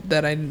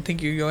 That I didn't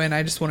think you'd go in.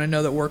 I just want to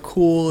know that we're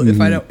cool.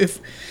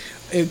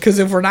 Because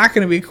if we're not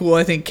going to be cool,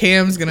 I think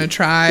Cam's going to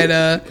try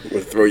to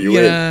We'll throw you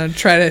in.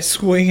 try to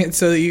swing it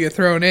so that you get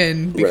thrown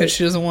in because Right.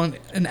 she doesn't want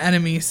an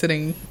enemy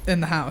sitting in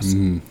the house.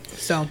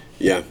 So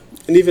Yeah.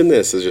 And even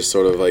this is just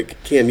sort of like,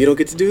 Cam, you don't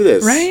get to do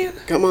this. Right?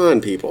 Come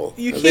on, people.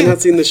 You Have they can't-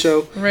 not seen the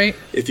show? right,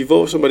 If you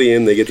vote somebody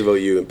in, they get to vote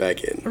you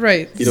back in.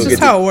 right. You It's don't just get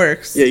how to- it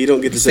works. Yeah, you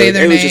don't get to Say say,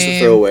 their it was just a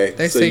name, throwaway.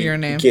 they so say you, your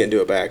name. You can't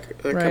do it back.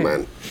 Right. Come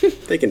on.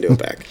 They can do it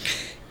back.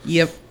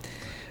 Yep.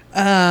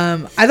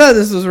 I thought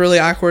this was really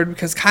awkward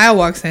because Kyle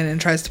walks in and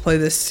tries to play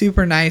this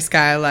super nice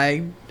guy,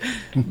 like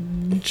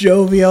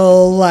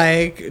jovial,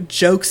 like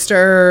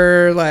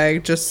jokester,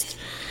 like just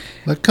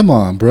Like, come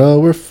on, bro.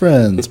 We're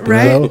friends, bro.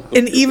 right,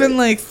 and even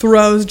like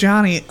throws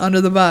Johnny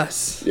under the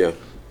bus, Yeah.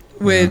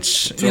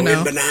 which Throw you know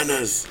in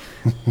bananas.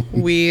 I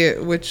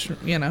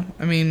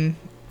mean,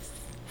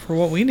 for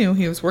what we knew,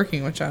 he was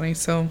working with Johnny,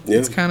 so Yeah.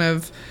 it's kind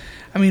of,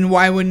 I mean,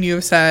 why wouldn't you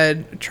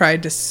have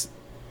tried to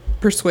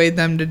persuade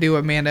them to do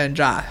Amanda and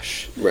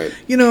Josh? Right.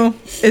 You know,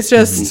 it's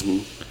just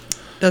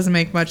doesn't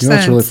make much You know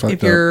what's sense really fucked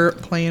if you're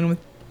playing with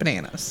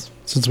bananas.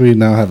 Since we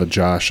now have a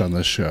Josh on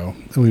this show,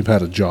 and we've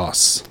had a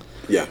Joss,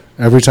 Yeah.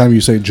 every time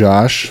you say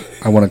Josh,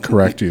 I want to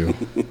correct you,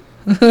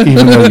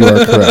 even though you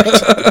are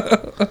correct.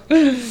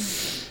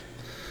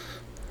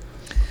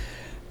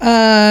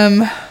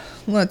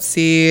 Let's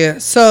see.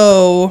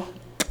 So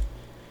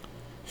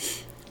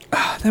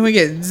then we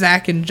get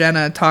Zach and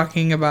Jenna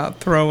talking about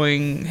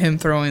throwing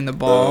the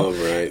ball. Oh,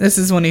 right. This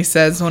is when he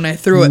says, when I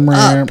threw it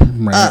up.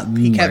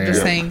 He kept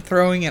just saying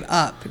throwing it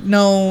up.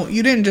 No,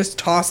 you didn't just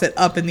toss it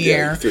up in the Yeah,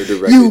 air. you threw it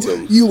directly to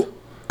him. You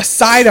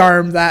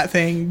sidearmed that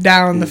thing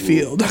down the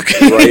field.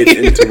 Okay. Right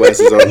into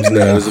Wes's arms.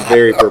 No, it was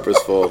very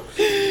purposeful.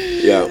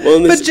 Yeah. Well,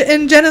 and this,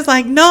 And Jenna's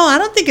like, no, I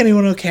don't think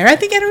anyone will care. I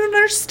think everyone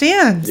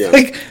understands. Yeah.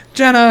 Like,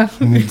 Jenna,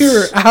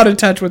 you're out of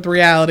touch with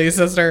reality,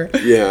 sister.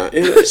 yeah.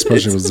 And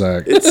Especially with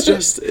Zach. It's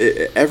just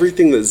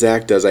everything that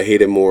Zach does, I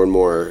hate him more and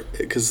more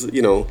because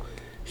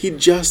he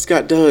just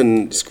got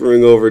done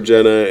screwing over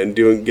Jenna and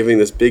giving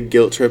this big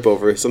guilt trip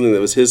over something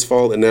that was his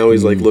fault, and now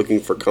he's like looking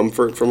for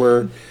comfort from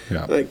her.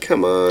 Yeah. Like,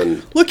 come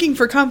on. Looking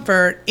for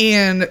comfort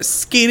and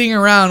skating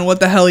around what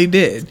the hell he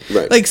did.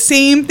 Right. Like,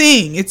 same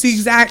thing. It's the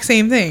exact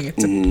same thing.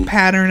 It's a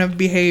pattern of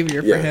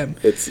behavior Yeah. for him.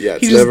 It's he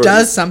just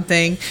does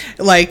something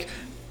like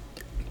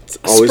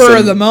always spur of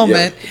some- the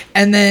moment, yeah.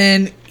 and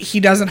then he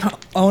doesn't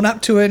own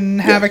up to it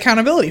and have Yeah.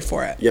 accountability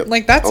for it. Yep.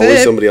 Like, that's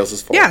always it. somebody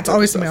else's fault. Yeah, it's type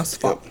always of somebody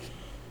stuff. else's fault.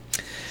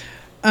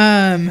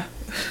 Then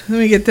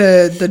we get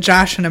the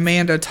Josh and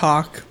Amanda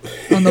talk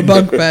on the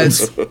bunk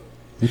beds.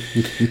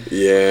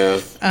 Yeah.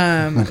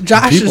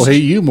 Josh People is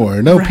hate you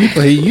more. No,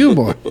 people hate you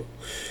more.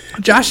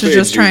 Josh is Very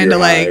just trying to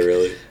junior high, like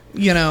really.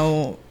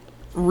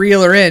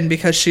 reel her in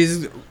because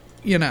she's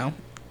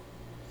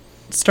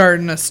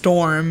starting a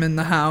storm in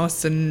the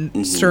house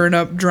and stirring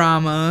up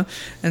drama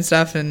and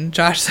stuff. And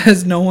Josh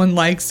says no one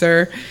likes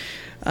her.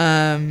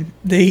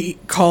 They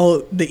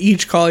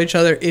each call each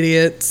other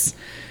idiots.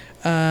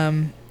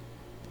 And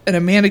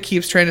Amanda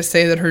keeps trying to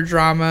say that her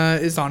drama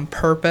is on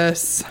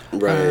purpose.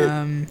 Right.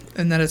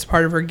 And that it's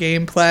part of her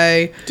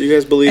gameplay. Do you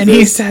guys believe and this?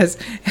 He says,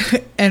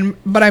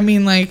 but I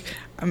mean, like,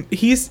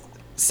 he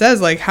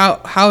says, like, how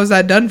has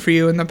that done for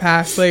you in the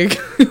past? Like,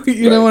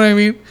 you know what I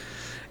mean?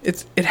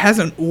 It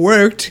hasn't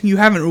worked. You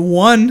haven't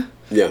won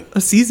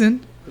a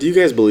season. Do you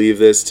guys believe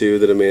this too?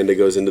 That Amanda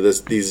goes into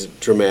these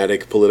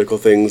dramatic political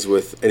things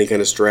with any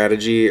kind of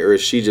strategy, or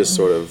is she just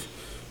sort of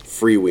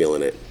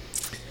freewheeling it?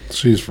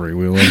 She's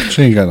freewheeling.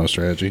 She ain't got no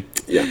strategy.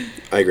 Yeah,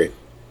 I agree.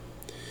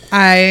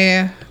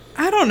 I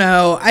don't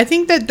know. I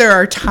think that there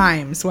are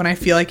times when I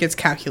feel like it's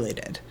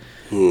calculated.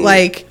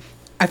 Like,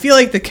 I feel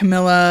like the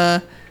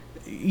Camilla,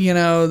 you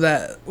know,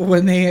 that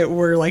when they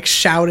were like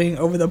shouting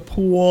over the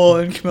pool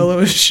and Camilla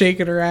was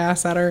shaking her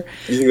ass at her.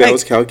 You think that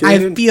was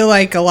calculated? I feel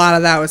like a lot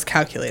of that was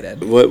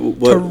calculated. What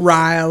to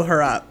rile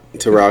her up.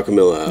 To rile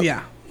Camilla up.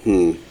 Yeah.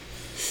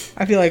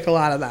 I feel like a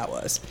lot of that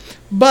was.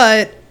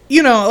 But,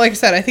 you know, like I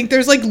said, I think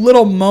there's like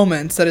little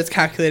moments that it's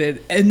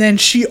calculated, and then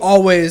she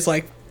always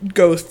like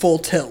goes full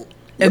tilt.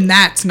 And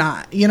that's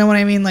not. You know what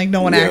I mean? Like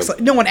no one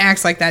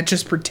acts like that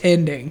just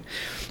pretending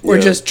or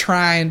just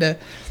trying to,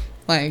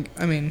 like,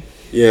 I mean.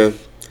 Yeah.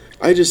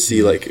 I just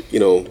see, like, you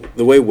know,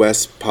 the way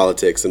Wes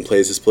politics and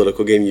plays this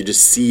political game, you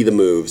just see the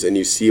moves and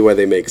you see why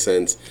they make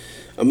sense.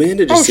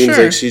 Amanda just seems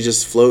like she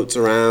just floats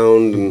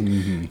around,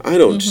 and I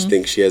don't just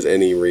think she has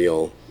any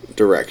real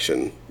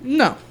direction.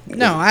 No.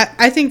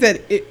 I think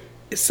that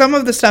some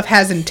of the stuff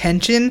has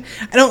intention.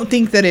 I don't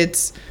think that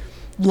it's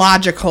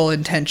logical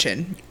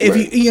intention,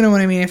 if you know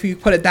what I mean, if you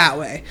put it that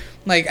way.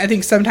 Like, I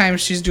think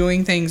sometimes she's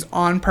doing things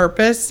on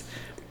purpose,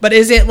 but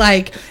is it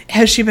like,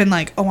 has she been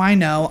like, oh, I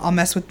know, I'll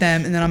mess with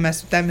them and then I'll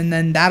mess with them and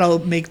then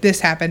that'll make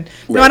this happen?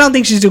 No, I don't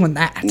think she's doing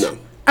that. No,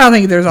 I don't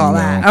think there's all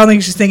that. I don't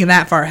think she's thinking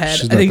that far ahead.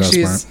 I think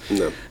she's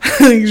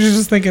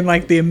just thinking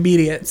like the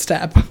immediate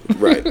step.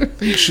 Right.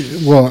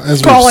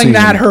 As calling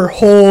that her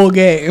whole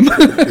game.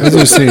 As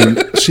we've seen,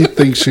 she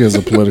thinks she has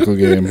a political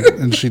game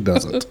and she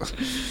doesn't.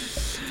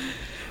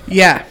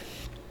 Yeah.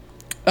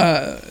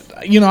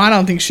 You know, I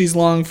don't think she's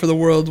long for the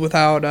world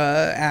without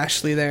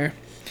Ashley there.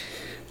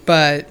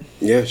 But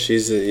yeah,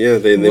 she's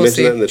they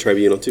mentioned that in the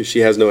tribunal too. She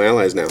has no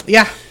allies now.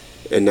 Yeah.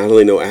 And not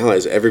only no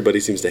allies, everybody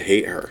seems to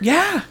hate her.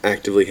 Yeah.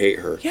 Actively hate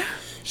her. Yeah.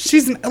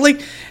 She's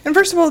like, and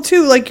first of all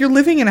too, like, you're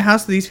living in a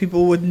house with these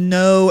people with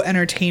no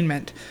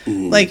entertainment.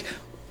 Like,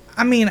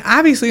 I mean,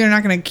 obviously you're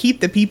not going to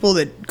keep the people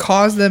that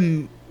cause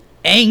them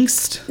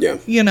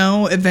angst, you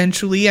know,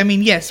 eventually. I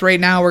mean, yes, right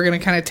now we're going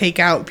to kind of take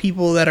out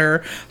people that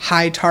are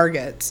high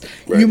targets.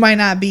 You might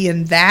not be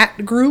in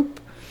that group,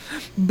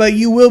 but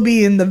you will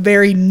be in the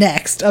very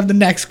next of the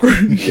next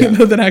group. You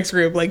know, the next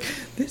group. Like,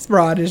 this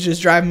broad is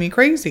just driving me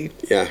crazy.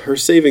 Yeah, her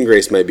saving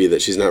grace might be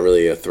that she's not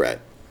really a threat.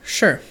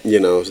 Sure. You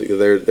know,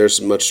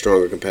 there's much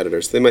stronger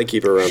competitors. They might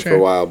keep her around for a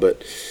while,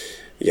 but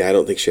yeah, I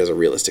don't think she has a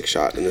realistic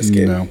shot in this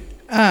game. No.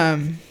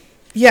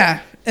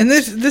 Yeah. And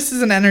this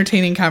is an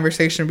entertaining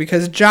conversation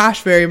because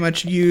Josh very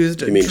much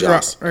used... You mean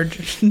Josh?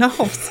 No,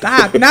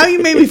 stop. Now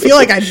you made me feel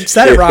like I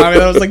said it wrong,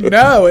 and I was like,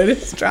 no, it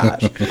is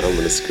Josh. I'm going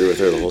to screw with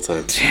her the whole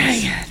time.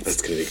 Dang it.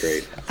 That's going to be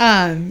great.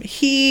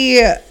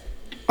 He,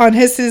 on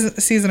his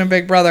season of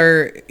Big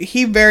Brother,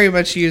 he very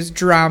much used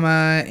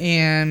drama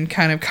and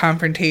kind of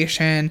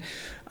confrontation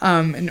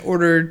in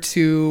order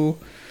to...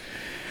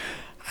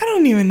 I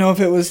don't even know if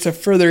it was to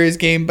further his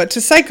game, but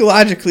to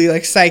psychologically,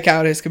 like, psych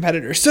out his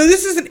competitors. So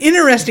this is an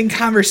interesting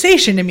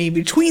conversation to me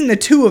between the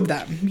two of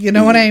them. You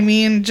know what I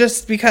mean?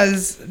 Just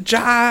because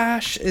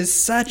Josh is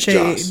such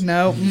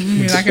no,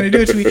 you're not going to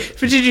do it to me.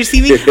 But did you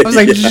see me? I was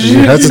like,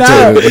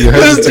 no,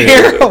 it was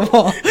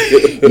terrible.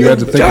 You had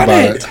to think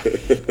about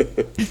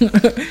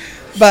it.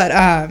 But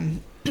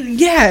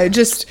yeah,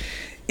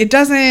 it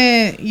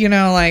doesn't, you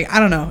know, like, I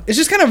don't know. It's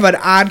just kind of an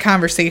odd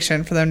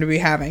conversation for them to be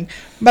having.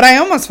 But I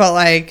almost felt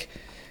like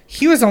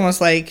he was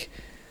almost like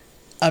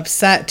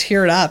upset,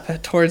 teared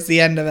up towards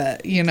the end of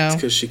it, you know. It's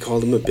because she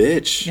called him a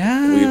bitch.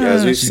 Yeah.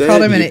 As we've said,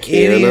 called him an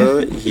idiot. You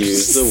cannot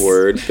use the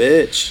word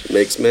bitch.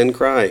 Makes men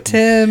cry.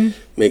 Tim,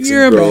 makes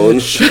you're grown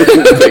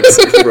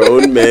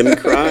men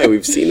cry.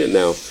 We've seen it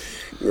now.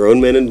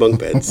 Grown men in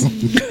bunk beds.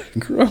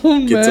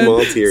 Grown Gets men them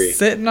all teary.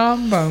 sitting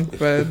on bunk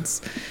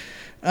beds.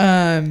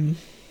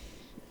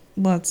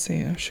 Let's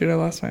see. Shoot, I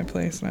lost my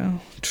place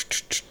now.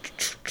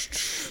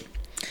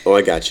 Oh,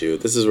 I got you.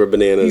 This is where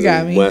Bananas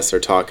and Wes are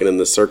talking in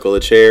the circle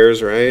of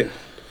chairs, right?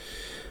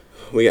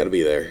 We got to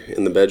be there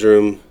in the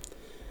bedroom.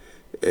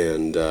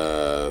 And,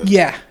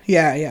 Yeah.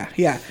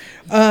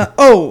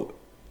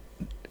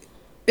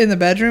 In the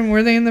bedroom?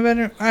 Were they in the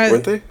bedroom?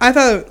 Weren't they? I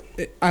thought...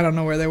 I don't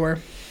know where they were.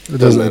 It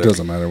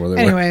doesn't matter where they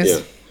were.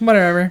 Anyways,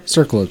 whatever.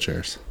 Circle of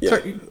chairs.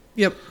 Yeah.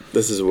 Yep.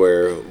 This is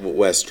where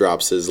Wes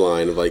drops his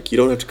line of like, you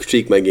don't have to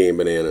critique my game,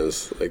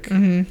 Bananas. Like,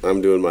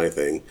 I'm doing my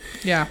thing.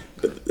 Yeah.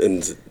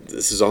 And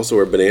this is also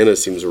where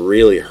Bananas seems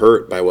really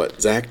hurt by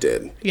what Zach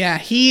did. Yeah,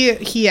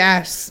 he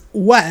asks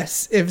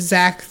Wes if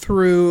Zach's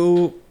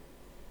throw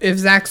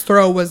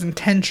was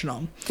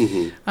intentional.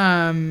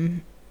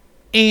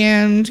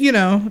 And, you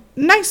know,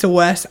 nice of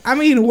Wes. I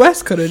mean,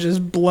 Wes could have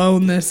just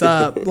blown this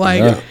up.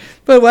 Like,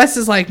 but Wes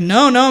is like,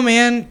 no,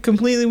 man,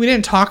 completely. We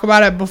didn't talk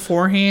about it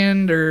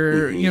beforehand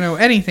or, you know,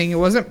 anything. It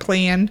wasn't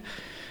planned.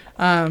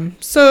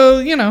 So,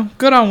 you know,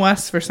 good on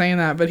Wes for saying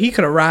that. But he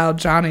could have riled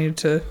Johnny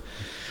to...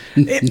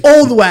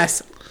 Old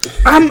Wes.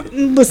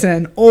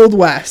 Old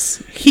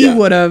Wes. He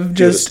would have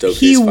just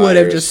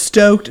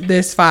stoked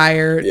this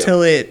fire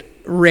till it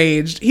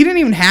raged. He didn't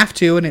even have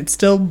to, and it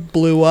still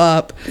blew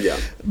up. Yeah.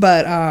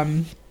 But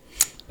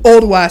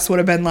Old Wes would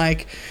have been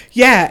like,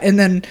 yeah, and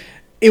then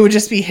it would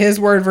just be his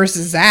word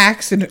versus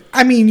Zach's. And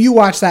I mean, you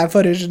watch that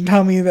footage and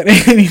tell me that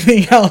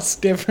anything else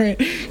different.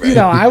 Right. You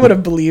know, I would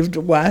have believed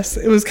Wes.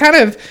 It was kind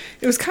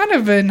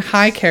of in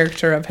high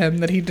character of him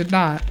that he did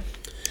not.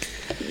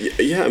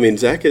 Yeah, I mean,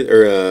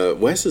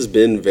 Wes has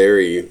been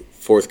very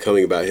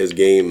forthcoming about his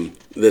game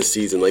this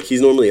season. Like,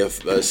 he's normally a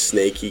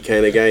snaky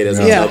kind of guy. He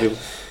doesn't tell people.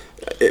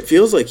 It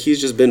feels like he's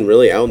just been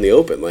really out in the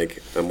open.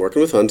 Like, I'm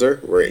working with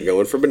Hunter. We're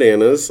going for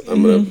Bananas.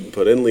 I'm going to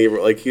put in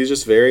Lever. Like, he's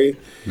just very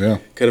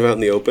kind of out in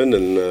the open,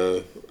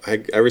 and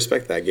I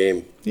respect that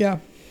game. Yeah.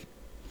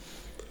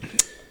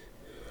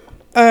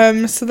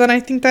 So then I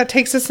think that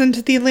takes us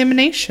into the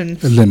elimination.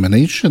 What's this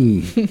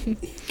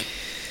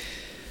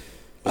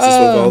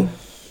one called?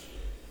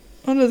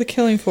 Under the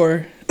Killing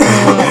Floor.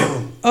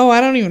 I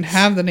don't even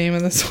have the name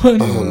of this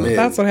one. Oh, man.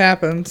 That's what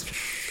happens.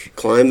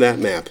 Climb that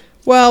map.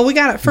 Well,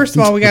 first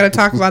of all, we got to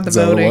talk about the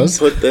voting.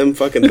 Put them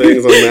fucking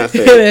things on that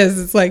thing. It is.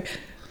 It's like,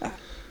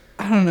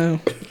 I don't know.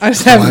 I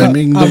just have a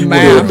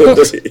map.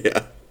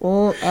 Yeah.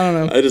 Well, I don't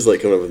know. I just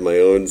like coming up with my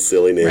own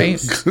silly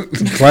names. Right?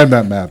 Climb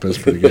that map is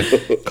pretty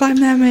good. Climb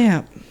that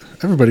map.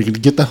 Everybody can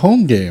get the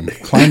home game.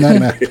 Climb that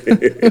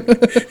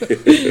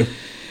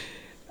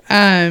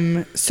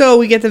map. So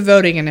we get the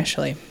voting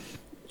initially.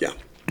 Yeah.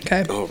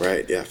 Okay. Oh,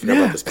 right. Yeah, I forgot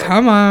about this part.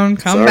 Come on.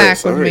 Come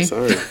back with me.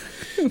 Sorry.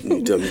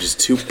 I'm just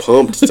too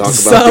pumped to talk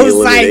about the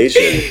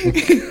elimination.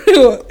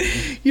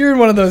 You're in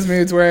one of those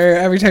moods where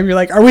every time you're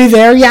like, are we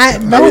there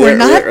yet? No, we're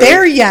not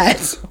there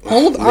yet.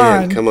 Hold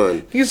on. Come on. I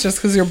think it's just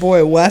because your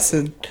boy Wes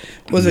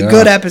was a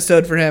good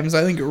episode for him, so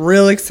I think you're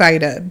real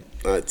excited.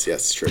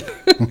 It's true.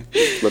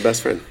 My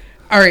best friend.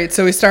 All right,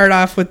 so we start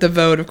off with the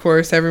vote, of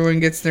course. Everyone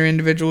gets their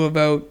individual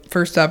vote.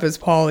 First up is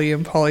Paulie,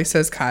 and Paulie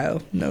says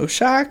Kyle. No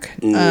shock.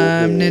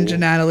 Ninja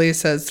Natalie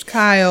says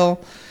Kyle.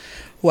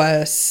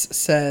 Wes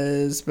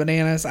says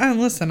Bananas.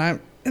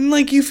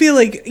 You feel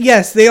like,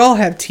 yes, they all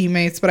have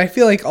teammates, but I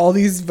feel like all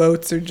these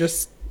votes are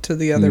just to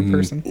the other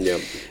person. Yep.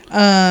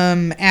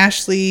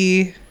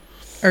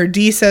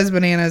 D says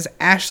Bananas.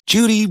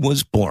 Judy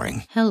was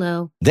boring.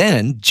 Hello.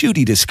 Then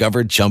Judy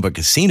discovered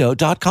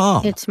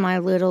ChumbaCasino.com. It's my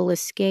little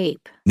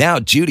escape. Now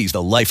Judy's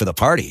the life of the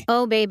party.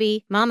 Oh,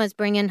 baby, mama's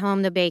bringing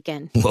home the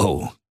bacon.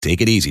 Whoa,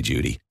 take it easy,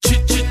 Judy.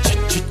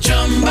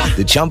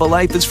 The Chumba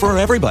life is for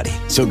everybody.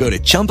 So go to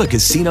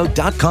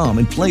ChumbaCasino.com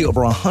and play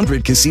over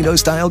 100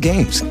 casino-style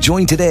games.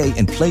 Join today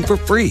and play for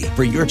free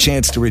for your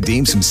chance to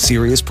redeem some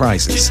serious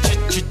prizes.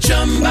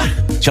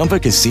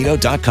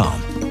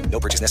 ChumbaCasino.com. No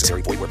purchase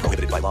necessary. Void where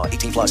prohibited by law.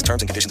 18+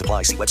 terms and conditions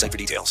apply. See website for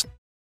details.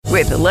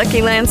 With the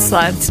Lucky Land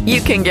Slots,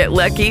 you can get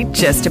lucky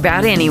just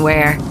about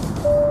anywhere.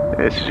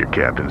 This is your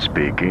captain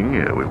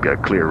speaking. We've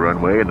got clear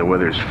runway and the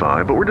weather's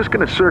fine, but we're just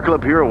going to circle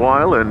up here a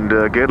while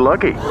and get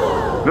lucky.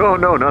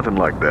 No, nothing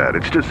like that.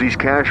 It's just these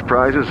cash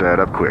prizes add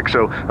up quick.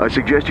 So I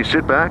suggest you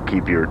sit back,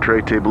 keep your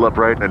tray table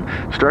upright, and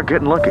start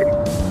getting lucky.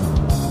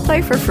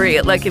 Play for free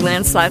at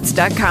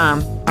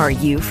LuckyLandSlots.com. Are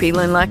you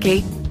feeling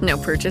lucky? No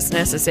purchase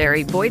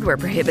necessary. Void where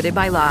prohibited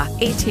by law.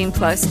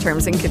 18+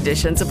 terms and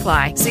conditions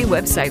apply. See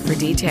website for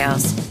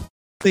details.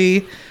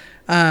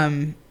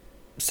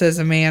 Says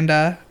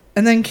Amanda.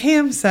 And then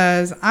Cam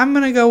says, I'm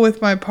going to go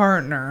with my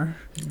partner.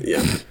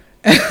 Yeah.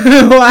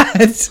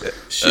 What?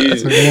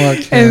 She's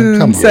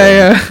come on.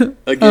 Say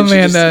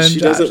Amanda she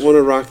doesn't want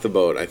to rock the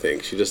boat, I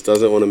think. She just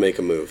doesn't want to make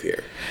a move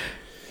here.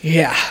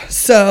 Yeah.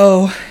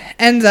 So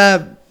ends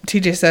up,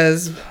 TJ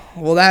says,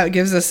 well, that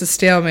gives us a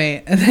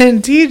stalemate. And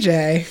then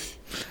TJ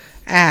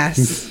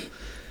asks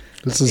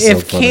if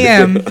so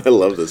Cam I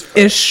love this part.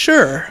 is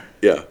sure.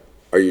 Yeah.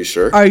 Are you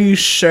sure? Are you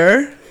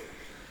sure?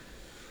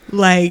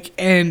 Like,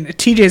 and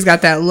TJ's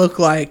got that look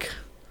like,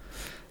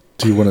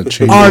 do you want to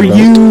change are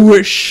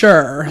you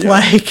sure? Yeah.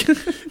 Like,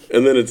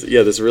 and then it's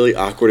this really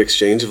awkward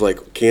exchange of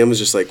like, Cam is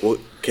just like, well,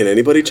 can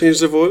anybody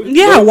change their voice?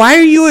 Yeah, like, why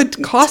are you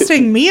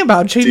accosting me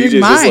about changing TJ's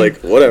mine? Just like,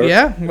 whatever.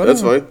 Yeah, whatever.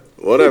 That's fine.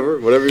 Whatever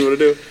you want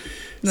to do.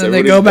 So then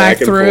they go back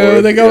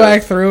through. They go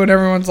back through, and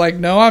everyone's like,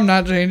 no, I'm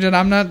not changing.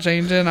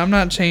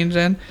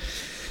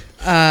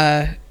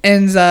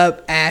 Ends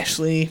up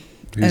Ashley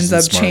ends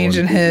up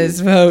changing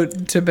his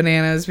vote to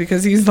Bananas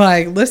because he's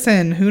like,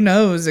 listen, who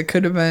knows? It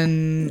could have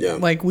been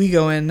like we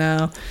go in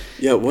now.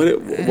 Yeah,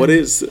 what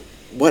is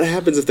what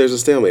happens if there's a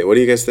stalemate? What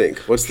do you guys think?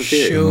 What's the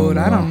theory? Shoot,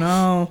 I don't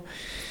know.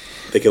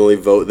 They can only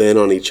vote then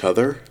on each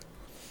other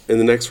in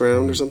the next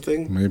round or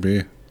something?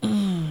 Maybe.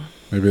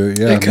 Maybe, It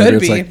maybe could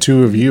it's be. like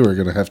 2 of you are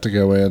going to have to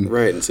go in.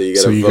 Right, and so you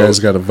got to So you vote guys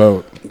got to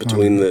vote.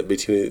 between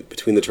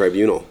the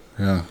tribunal.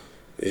 Yeah.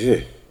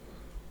 Ew.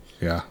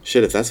 Yeah.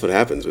 Shit, if that's what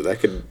happens, I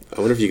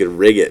wonder if you could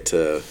rig it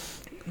to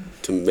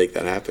make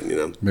that happen, you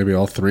know? Maybe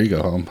all 3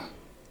 go home.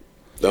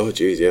 Oh,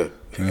 jeez, yeah.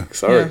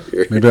 Sorry.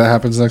 Yeah. Maybe that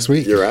happens next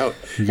week. You're out.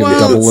 You get a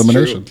double That's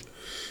elimination. true.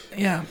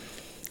 Yeah.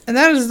 And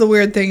that is the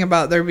weird thing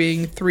about there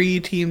being 3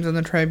 teams in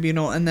the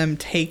tribunal and them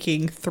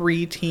taking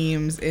 3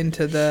 teams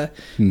into the,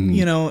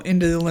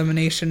 into the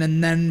elimination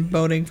and then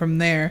voting from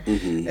there,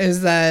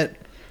 is that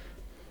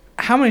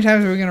how many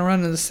times are we going to run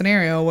into the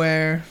scenario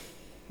where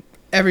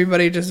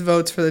everybody just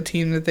votes for the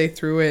team that they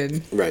threw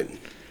in? Right.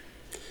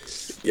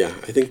 Yeah,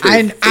 I think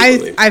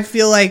I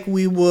feel like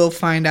we will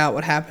find out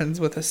what happens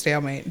with a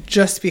stalemate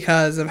just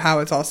because of how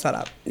it's all set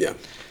up. Yeah.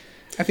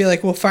 I feel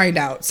like we'll find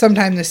out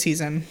sometime this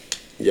season.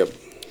 Yep.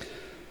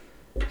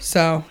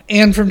 So,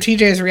 and from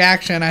TJ's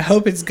reaction, I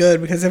hope it's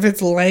good, because if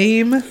it's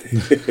lame,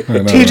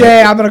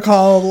 TJ, I'm gonna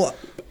call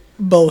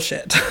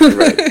bullshit.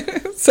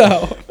 Right.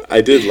 So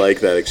I did like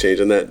that exchange,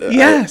 and that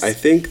yes. I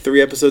think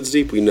 3 episodes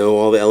deep, we know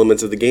all the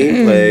elements of the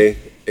gameplay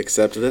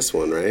except this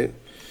one, right?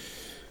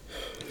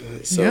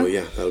 So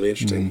yeah, that'll be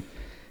interesting.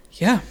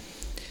 Yeah.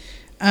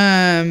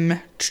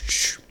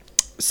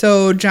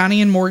 So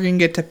Johnny and Morgan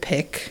get to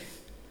pick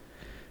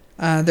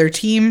their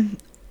team,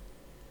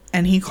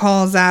 and he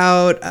calls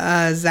out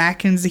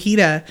Zach and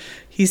Zahida.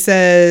 He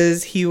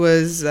says he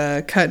was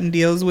cutting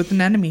deals with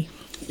an enemy.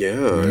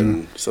 Yeah,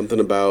 and something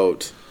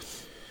about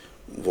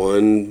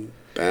one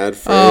bad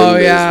friend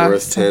is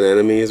worth 10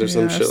 enemies or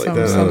some shit like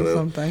that. I don't know.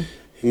 Something.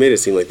 He made it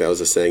seem like that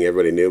was a saying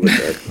everybody knew, but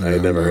I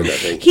had never heard that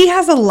thing. He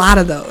has a lot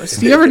of those.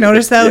 Do you ever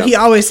notice that? Yeah. He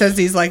always says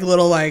these like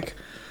little like,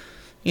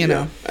 you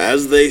know.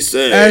 As they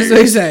say. As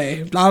they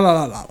say. Blah,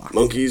 blah, blah, blah.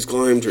 Monkeys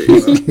climb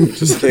trees.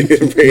 Just like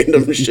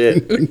random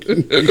shit.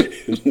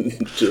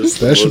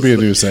 That should be a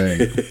new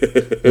saying.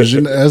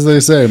 As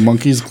they say,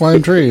 monkeys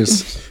climb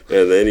trees.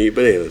 And then eat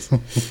bananas.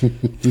 And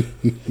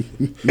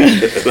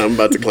I'm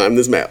about to climb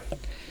this map.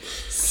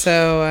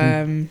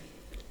 So,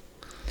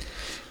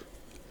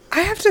 I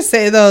have to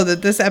say, though,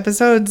 that this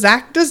episode,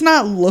 Zach does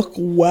not look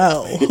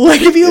well.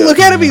 Like, if you look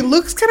at him, he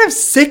looks kind of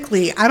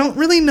sickly. I don't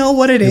really know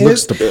what it is. He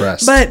looks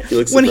depressed. But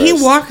when he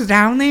walks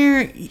down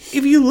there,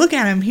 if you look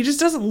at him, he just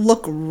doesn't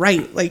look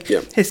right. Like,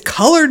 his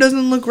color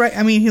doesn't look right.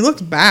 I mean, he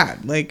looks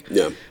bad. Like,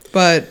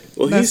 but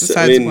that's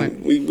besides the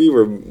point. We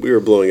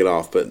were blowing it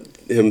off, but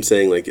him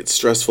saying, like, it's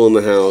stressful in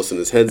the house and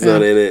his head's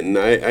not in it, and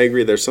I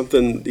agree, there's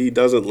something, he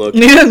doesn't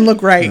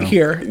look right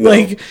here. No.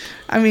 Like,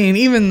 I mean,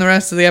 even the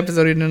rest of the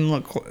episode, he didn't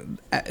look,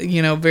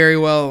 very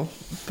well,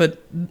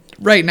 but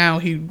right now,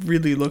 he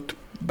really looked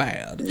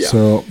bad. Yeah.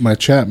 So, my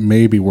chat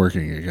may be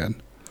working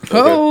again.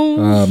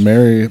 Oh.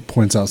 Mary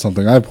points out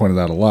something I've pointed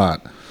out a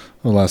lot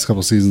the last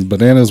couple seasons.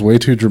 Banana's way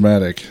too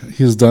dramatic.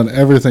 He's done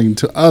everything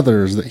to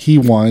others that he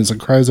whines and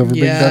cries over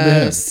being done to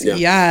him.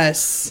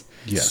 Yes.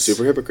 Yes.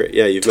 Super hypocrite.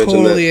 Yeah, you've mentioned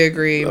that. Totally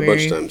agree, a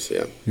bunch of times.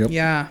 Yeah. Yep.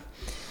 Yeah.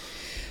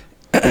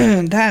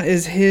 That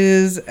is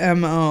his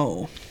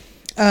MO.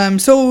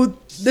 So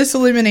this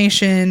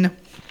elimination,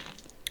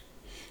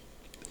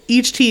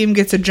 each team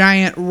gets a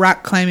giant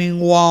rock climbing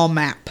wall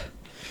map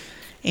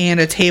and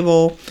a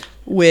table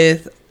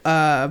with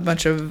a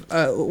bunch of,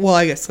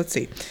 let's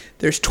see.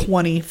 There's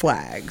 20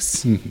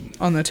 flags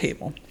on the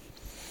table.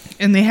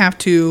 And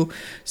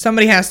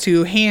somebody has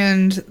to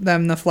hand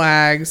them the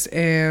flags,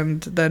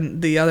 and then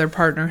the other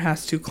partner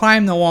has to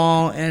climb the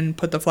wall and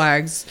put the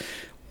flags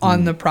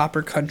on the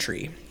proper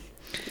country.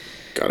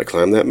 Gotta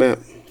climb that map.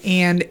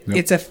 And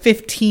it's a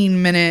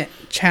 15-minute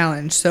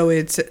challenge, so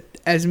it's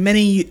as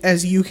many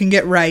as you can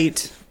get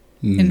right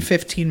in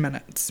 15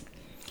 minutes.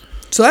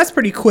 So that's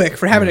pretty quick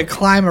for having to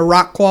climb a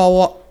rock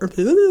wall.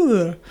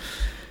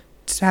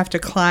 Just have to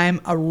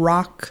climb a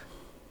rock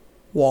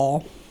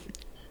wall.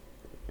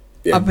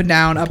 Yeah. Up and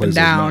down, up and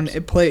down.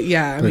 Plays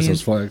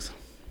those flags.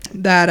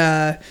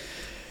 That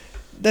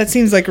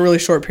seems like a really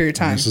short period of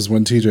time. And this is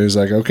when TJ's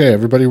like, "Okay,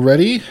 everybody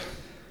ready?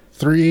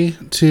 3,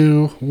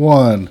 2,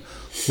 1.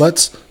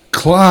 Let's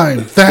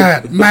climb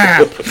that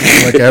map!"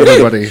 Like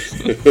everybody,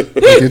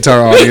 the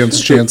entire audience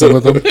chants it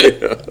with him.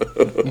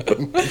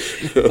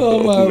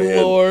 Oh my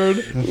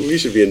Lord! We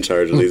should be in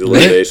charge of these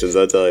eliminations.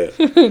 I tell you.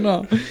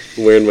 No.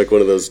 Wearing like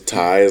one of those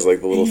ties,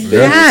 like the little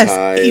thin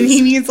ties.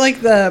 He needs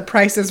like the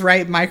Price is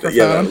Right microphone.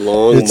 Yeah, that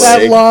long mic.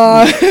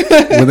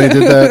 When they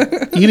did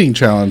that eating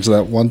challenge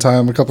that one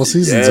time a couple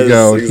seasons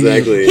ago,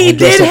 exactly. He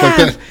did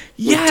have. Like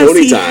yes,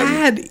 Tony he time.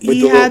 had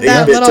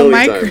that little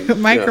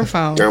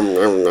microphone.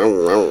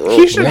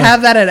 He should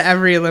have that at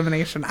every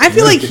elimination. I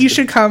feel like he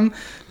should come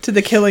to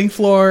the killing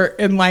floor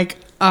in like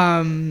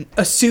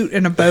a suit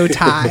and a bow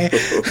tie.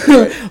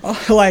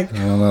 Like, I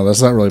don't know.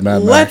 That's not really Mad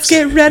Max. Let's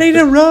get ready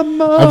to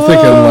rumble. I'm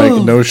thinking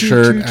like no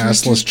shirt,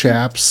 assless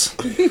chaps,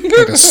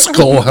 like a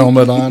skull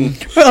helmet on.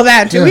 Well,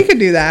 that too. We could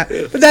do that,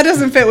 but that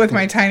doesn't fit with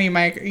my tiny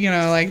mic.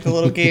 Like the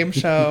little game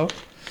show.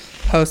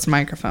 post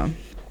microphone.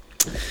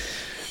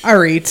 All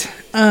right.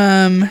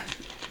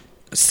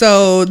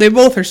 So they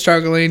both are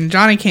struggling.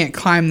 Johnny can't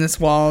climb this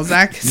wall.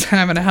 Zach is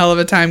having a hell of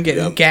a time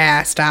getting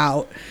gassed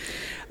out.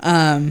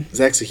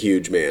 Zach's a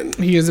huge man.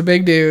 He is a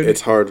big dude.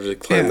 It's hard to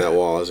climb that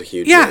wall as a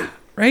huge man.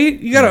 Right?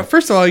 You gotta,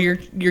 first of all,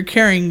 you're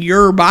carrying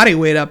your body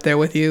weight up there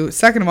with you.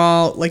 Second of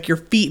all, like, your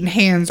feet and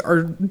hands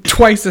are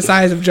twice the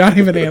size of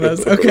Johnny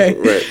Bananas. Okay.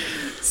 Right.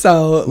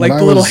 So, like,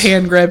 the little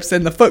hand grips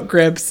and the foot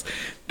grips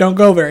don't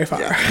go very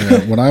far.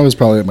 Yeah, when I was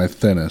probably at my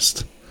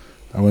thinnest,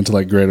 I went to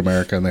like Great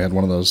America and they had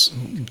one of those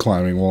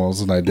climbing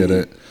walls and I did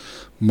it.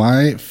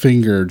 My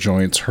finger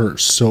joints hurt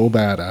so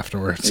bad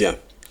afterwards. Yeah.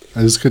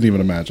 I just couldn't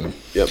even imagine.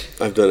 Yep,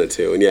 I've done it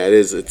too. And yeah,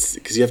 it's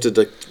because you have to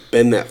like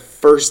bend that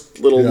first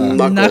little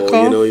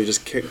knuckle. You know, you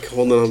just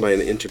holding on by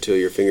an inch or two of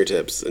your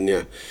fingertips. And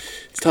yeah,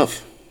 it's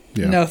tough.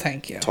 Yeah. No,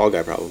 thank you. Tall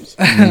guy problems.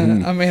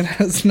 Amanda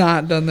has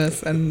not done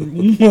this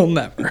and will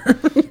never.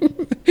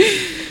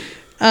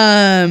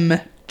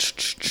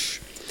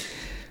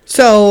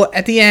 So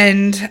at the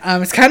end,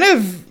 it's kind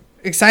of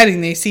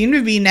exciting. They seem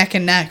to be neck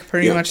and neck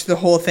pretty much the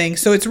whole thing.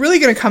 So it's really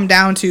going to come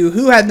down to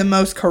who had the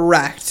most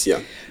correct.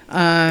 Yeah.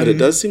 But it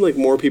does seem like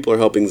more people are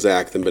helping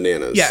Zach than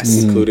Bananas.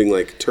 Yes. Including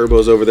like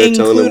Turbo's over there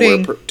telling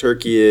him where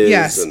Turkey is.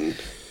 Yes.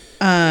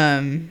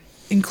 And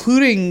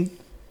including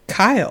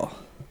Kyle.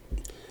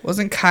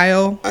 Wasn't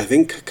Kyle? I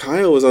think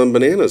Kyle was on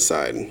Bananas'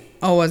 side.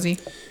 Oh, was he?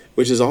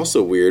 Which is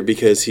also weird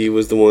because he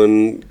was the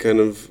one kind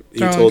of, he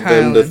Throwing told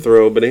Kyle them to in.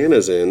 throw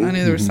Bananas in. I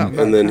knew there was something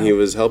And about then Kyle. he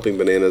was helping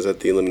Bananas at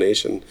the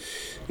elimination.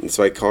 And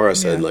so Cara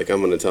said, like, I'm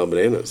going to tell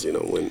Bananas, you know,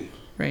 when.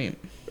 Right.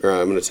 Or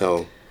I'm going to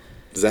tell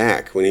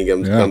Zach when he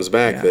comes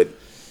back that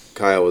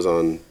Kyle was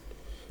on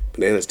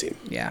Bananas' team.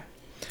 Yeah.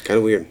 Kind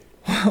of weird.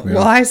 Well,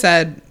 I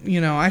said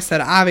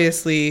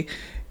obviously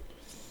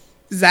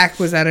Zach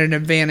was at an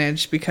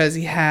advantage because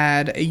he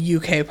had a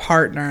UK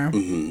partner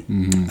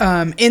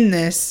in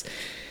this.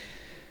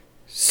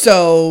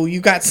 So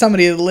you got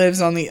somebody that lives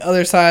on the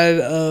other side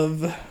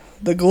of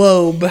the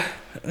globe,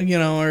 you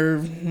know, or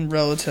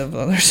relative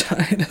other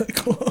side of the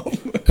globe.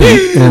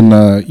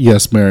 And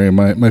yes, Mary,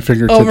 my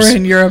fingertips Over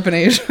in Europe and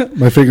Asia.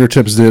 My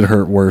fingertips did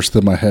hurt worse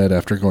than my head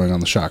after going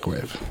on the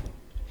shockwave.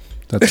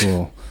 That's a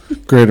little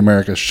Great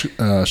America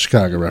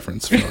Chicago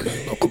reference for all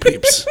you local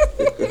peeps.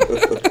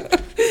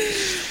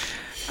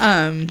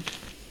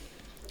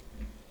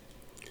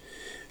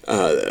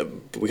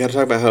 We got to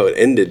talk about how it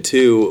ended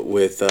too,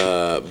 with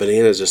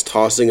Bananas just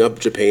tossing up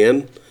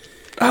Japan.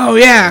 Oh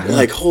yeah!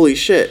 Like holy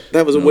shit,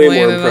 that was way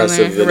more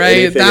impressive than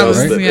anything else.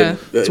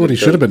 That's what he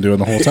should have been doing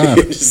the whole time.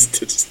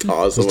 just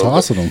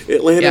tossing them.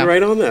 It landed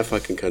right on that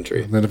fucking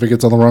country. And then if it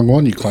gets on the wrong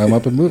one, you climb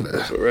up and move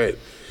it. Right.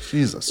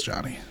 Jesus,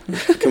 Johnny.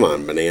 Come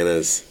on,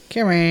 Bananas.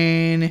 Come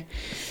on.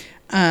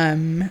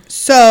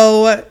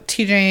 So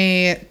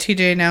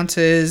TJ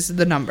announces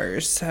the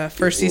numbers.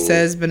 First he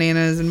says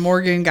Bananas and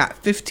Morgan got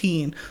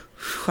 15.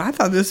 Whew, I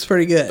thought this was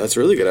pretty good. That's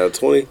really good out of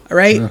 20.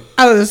 Right? Yeah.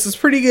 I thought this was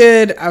pretty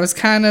good. I was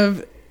kind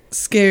of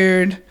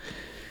scared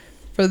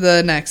for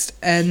the next.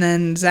 And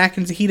then Zach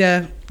and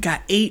Zahida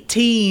got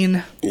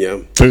 18.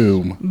 Yeah.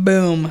 Boom.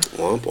 Womp,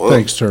 womp.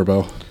 Thanks,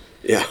 Turbo.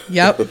 Yeah.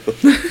 Yep.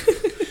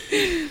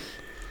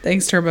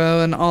 Thanks,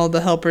 Turbo, and all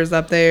the helpers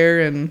up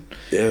there. And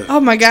oh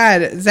my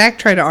God, Zach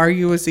tried to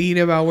argue with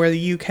Zahida about where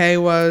the UK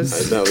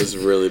was. That was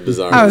really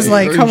bizarre. I was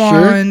like, "Come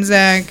on,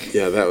 Zach.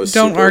 Yeah, that was.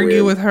 Don't super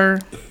argue weird. with her."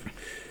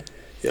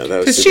 Yeah,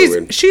 that was super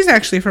weird. She's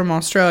actually from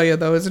Australia,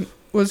 though, isn't?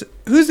 Who's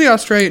the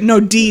Australian?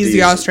 No, D's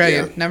the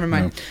Australian. Yeah. Never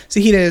mind. Yeah.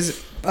 Zahida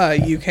is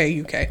UK.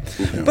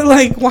 Yeah. But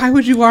like, why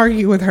would you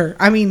argue with her?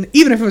 I mean,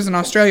 even if it was an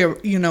Australia,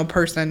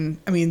 person,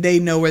 I mean, they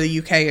know where the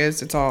UK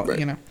is. It's all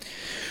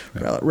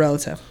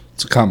relative.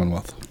 It's a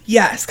Commonwealth.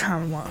 Yes,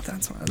 Commonwealth.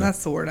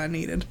 That's the word I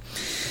needed.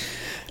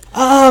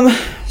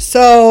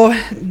 So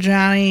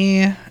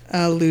Johnny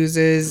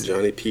loses.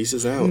 Johnny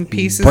pieces out.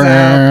 Two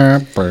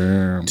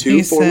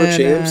former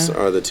champs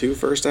are the two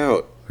first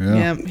out.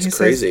 Yeah, it's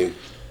crazy.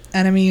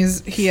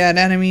 Enemies. He had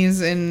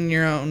enemies in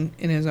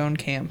his own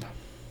camp.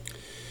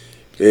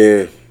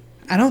 Yeah.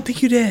 I don't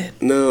think you did.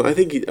 No, I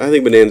think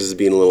Bananas is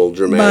being a little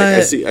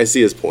dramatic. I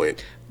see his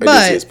point. I do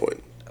see his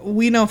point.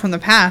 We know from the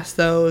past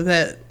though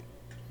that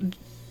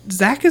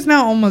Zach is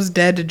now almost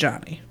dead to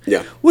Johnny.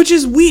 Yeah. Which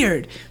is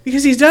weird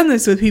because he's done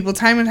this with people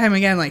time and time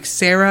again, like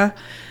Sarah.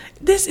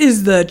 This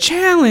is the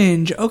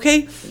challenge,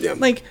 okay? Yeah.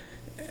 Like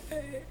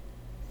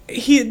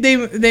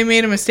they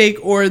made a mistake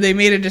or they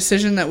made a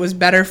decision that was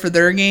better for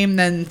their game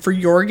than for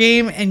your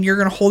game, and you're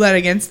gonna hold that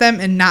against them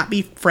and not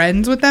be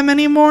friends with them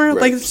anymore. Right.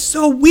 Like, it's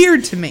so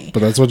weird to me. But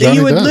that's what Johnny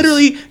does.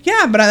 Literally,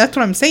 yeah. But that's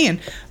what I'm saying.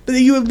 But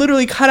you would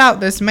literally cut out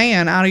this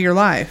man out of your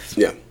life.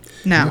 Yeah.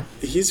 Now,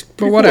 he's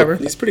but whatever.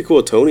 Cool. He's pretty cool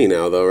with Tony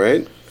now, though,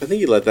 right? I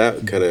think he let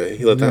that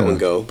one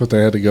go. But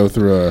they had to go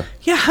through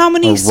how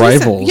many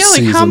rival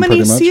season? How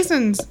many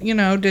seasons?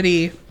 Did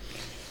he?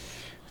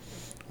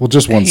 Well,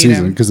 just one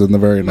season, because in the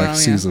very next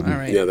season,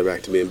 right. Yeah, they're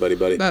back to being buddy.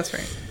 That's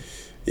right.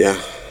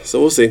 Yeah, so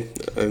we'll see.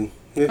 I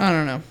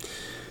don't know.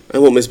 I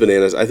won't miss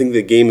Bananas. I think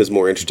the game is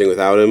more interesting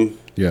without him.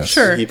 Yes.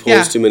 Sure. He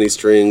pulls too many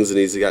strings and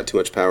he's got too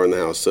much power in the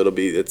house. So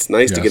it's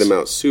nice to get him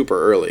out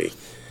super early.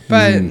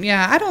 But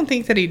yeah, I don't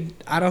think that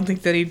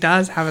he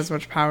does have as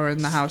much power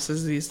in the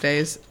houses these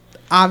days.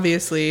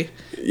 Obviously,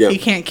 he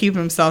can't keep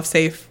himself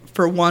safe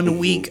for 1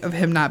 week of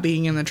him not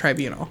being in the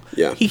tribunal.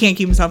 Yeah. He can't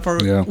keep himself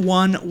for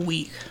 1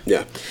 week.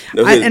 Yeah.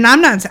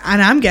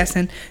 I'm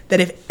guessing that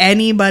if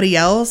anybody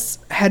else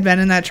had been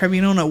in that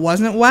tribunal and it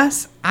wasn't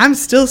Wes, I'm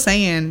still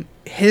saying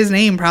his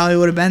name probably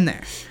would have been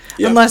there.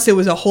 Yeah. Unless it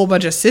was a whole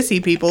bunch of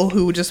sissy people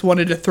who just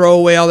wanted to throw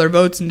away all their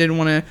votes and didn't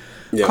want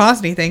to cause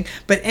anything.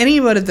 But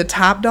anybody at the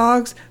top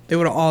dogs, they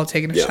would have all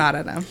taken a shot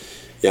at him.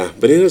 Yeah,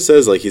 Banana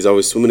says like he's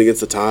always swimming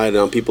against the tide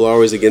and people are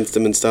always against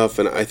him and stuff.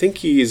 And I think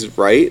he's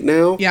right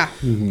now. Yeah.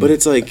 Mm-hmm. But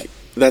it's like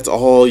that's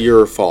all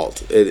your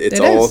fault. It's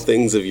all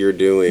things of your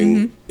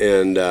doing.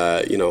 And,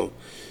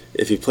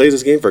 if he plays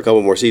this game for a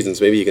couple more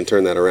seasons, maybe he can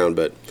turn that around.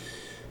 But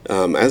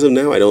as of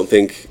now, I don't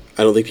think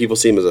people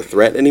see him as a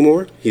threat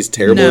anymore. He's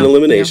terrible in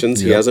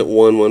eliminations. He hasn't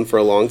won one for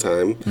a long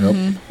time.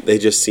 They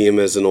just see him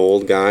as an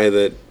old guy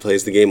that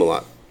plays the game a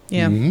lot.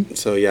 Yeah.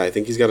 So, I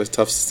think he's got a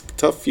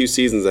tough few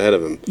seasons ahead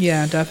of him.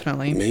 Yeah,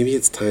 definitely. Maybe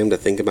it's time to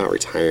think about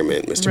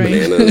retirement, Mr.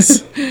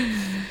 Bananas.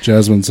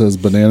 Jasmine says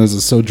Bananas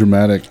is so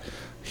dramatic.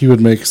 He would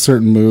make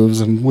certain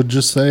moves and would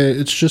just say,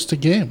 it's just a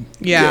game.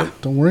 Yeah.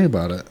 Don't worry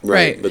about it.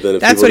 Right. But then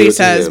if that's what he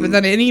says. But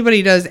then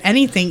anybody does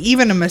anything,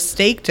 even a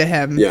mistake to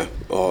him. Yeah.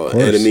 Oh,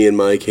 enemy in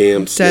my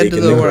camp, snake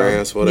in the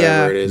grass,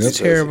 whatever it is. It's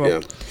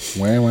terrible.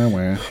 Wah, wah,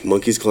 wah.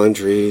 Monkeys climb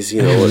trees,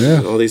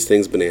 all these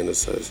things Bananas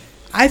says.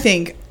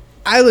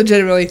 I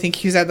legitimately think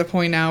he's at the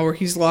point now where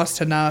he's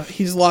lost enough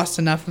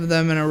of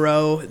them in a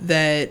row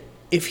that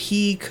if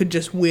he could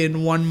just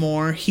win one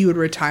more, he would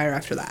retire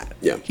after that.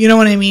 Yeah. You know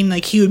what I mean?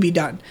 Like, he would be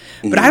done.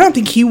 But I don't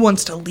think he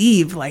wants to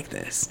leave like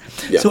this.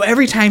 Yeah. So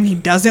every time he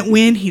doesn't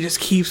win, he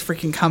just keeps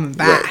freaking coming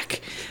back.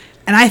 Right.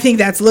 And I think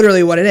that's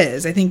literally what it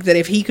is. I think that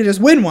if he could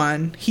just win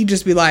one, he'd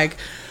just be like,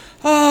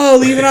 oh,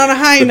 leave it on a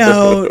high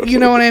note. You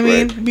know what I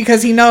mean? Right.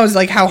 Because he knows,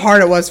 like, how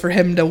hard it was for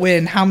him to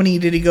win. How many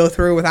did he go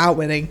through without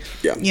winning?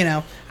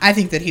 Yeah. I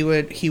think that he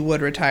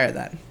would retire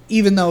then.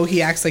 Even though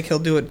he acts like he'll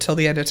do it till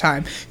the end of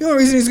time. The only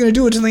reason he's going to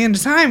do it till the end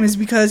of time is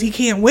because he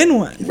can't win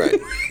one.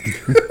 Right.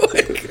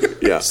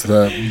 It's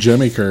the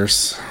Jimmy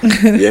curse.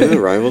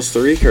 Rivals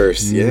 3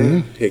 curse.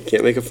 Yeah. He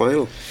can't make a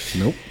final.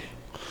 Nope.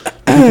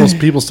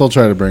 People still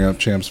try to bring up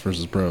champs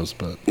versus pros,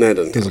 but that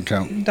doesn't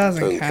count.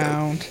 Doesn't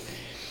count.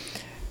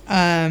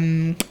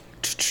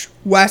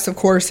 Wes, of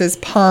course, is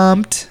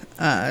pumped.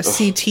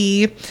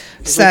 CT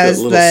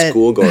says like that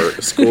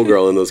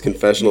schoolgirl in those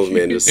confessionals,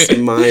 man, just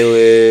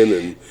smiling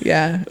and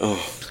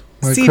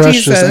my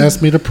crush just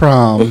asked me to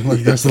prom. Like,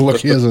 that's the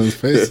look he has on his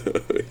face.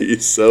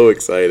 He's so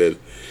excited.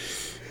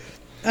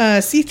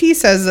 CT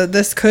says that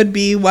this could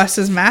be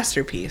Wes's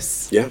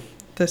masterpiece. Yeah,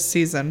 this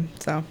season.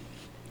 So.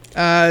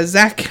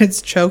 Zach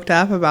gets choked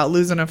up about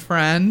losing a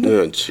friend.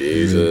 Oh,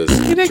 Jesus.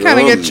 He did kind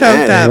of get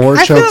choked up. More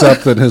choked up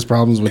than his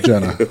problems with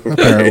Jenna,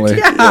 apparently.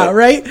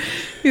 Right?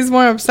 He's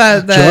more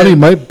upset that Johnny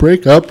might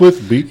break up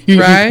with me.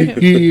 Right?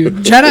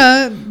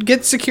 Jenna,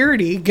 get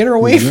security. Get her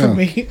away from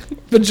me.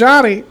 But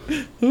Johnny.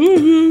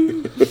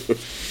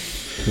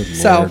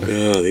 So.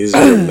 Oh, these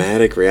are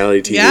dramatic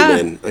reality TV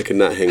men. I could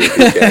not hang with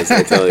these guys,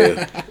 I tell you.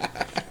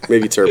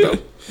 Maybe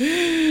Turbo.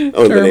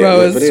 Oh,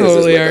 Turbo is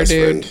totally our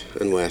dude.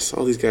 Friend. And Wes.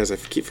 All these guys, I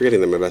keep forgetting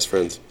they're my best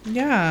friends.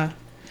 Yeah.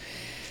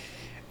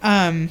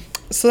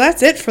 So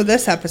that's it for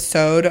this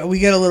episode. We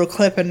get a little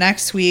clip of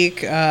next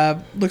week.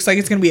 Looks like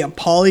it's going to be a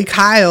Paulie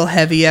Kyle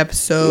heavy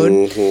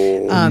episode.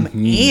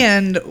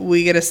 And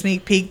we get a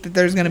sneak peek that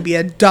there's going to be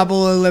a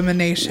double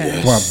elimination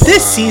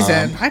this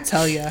season. I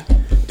tell you.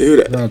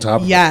 Dude, on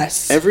top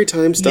yes. Every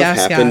time stuff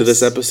happened to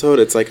this episode,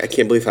 it's like, I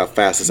can't believe how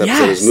fast this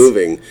episode is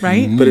moving.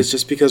 Right? But it's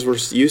just because we're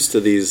used to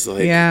these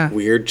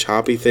weird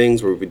choppy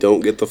things where we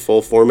don't get the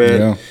full format.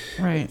 Yeah.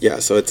 Right. Yeah,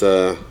 so it's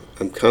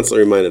I'm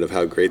constantly reminded of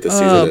how great this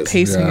season is.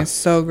 Pacing is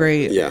so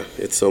great. Yeah,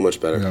 it's so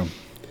much better.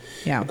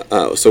 Yeah.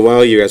 So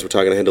while you guys were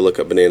talking, I had to look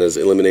up Banana's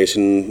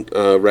elimination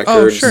records.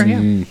 Oh, sure,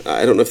 yeah.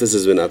 I don't know if this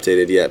has been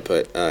updated yet,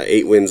 but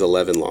 8 wins,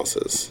 11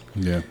 losses.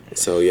 Yeah.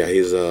 So yeah,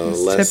 he's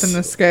less tipping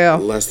the scale,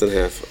 less than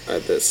half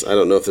at this. I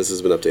don't know if this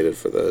has been updated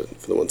for the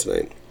one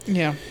tonight.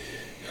 Yeah.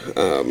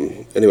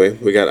 Anyway,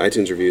 we got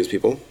iTunes reviews,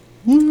 people.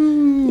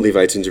 Woo. Leave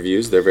iTunes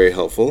reviews; they're very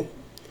helpful.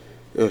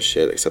 Oh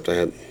shit! Except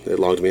it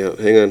logged me out.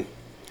 Hang on.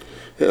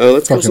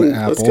 Let's kill some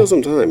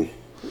time.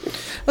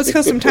 Let's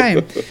kill some time.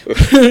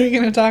 What are we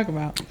going to talk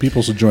about?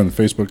 People should join the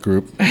Facebook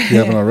group if you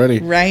haven't already.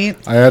 Right.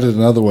 I added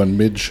another one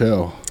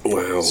mid-show.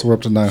 Wow. So we're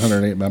up to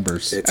 908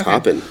 members. It's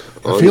hopping.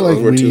 I feel like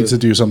we need to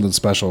do something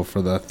special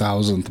for the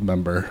 1,000th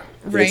member.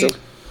 Right.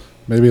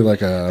 Maybe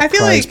like a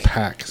prize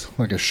pack,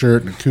 like a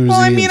shirt and a koozie. Well,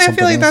 I mean, I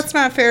feel like else. that's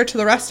not fair to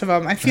the rest of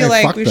them. I feel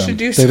like we should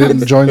do They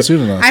didn't join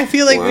soon enough. I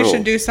feel like we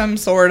should do some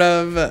sort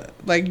of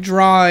like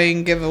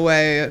drawing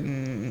giveaway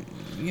and,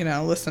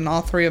 listen,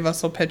 all 3 of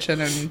us will pitch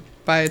in and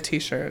buy a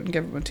T-shirt and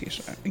give them a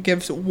T-shirt. It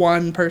gives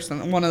one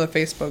person, one of the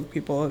Facebook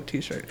people, a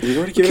T-shirt.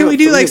 Can we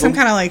do like some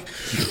kind of like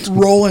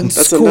roll and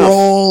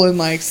scroll and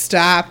like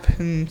stop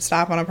on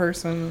a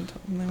person?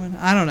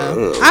 I don't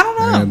know.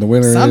 And the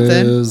winner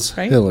is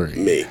right? Hillary.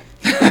 Me.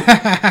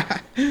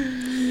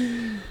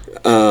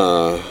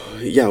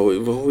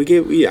 We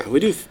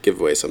do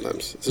giveaways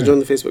sometimes. So join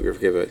the Facebook group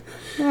for giveaway.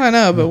 I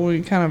know, but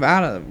we kind of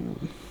out of.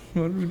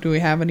 Do we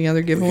have any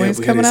other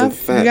giveaways coming up?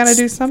 We got to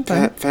do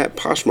something. Fat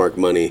Poshmark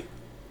money.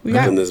 We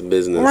got in this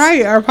business.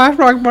 Right, our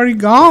Poshmark money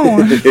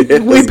gone.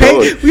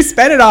 We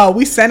spent it all.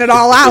 We sent it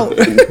all out.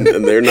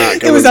 and they're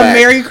not coming It was back. A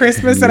Merry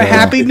Christmas and a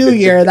Happy New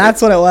Year.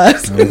 That's what it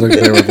was. I don't think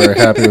they were very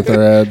happy with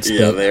their ads.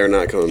 Yeah, they are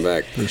not coming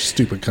back. Their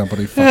stupid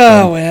company.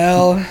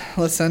 Well,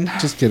 listen.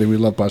 Just kidding. We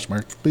love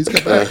Poshmark. Please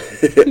come back.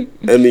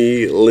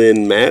 Emmy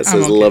Lynn Matt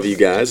says, love you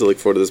guys. I look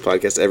forward to this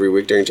podcast every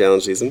week during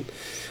challenge season.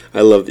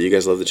 I love that you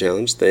guys love the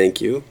challenge.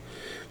 Thank you.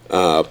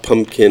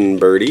 Pumpkin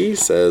Birdie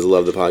says,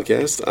 love the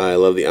podcast. I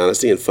love the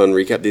honesty and fun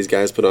recap these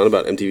guys put on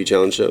about MTV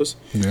challenge shows.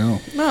 Yeah.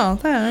 Oh,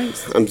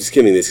 thanks. I'm just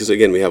giving these because,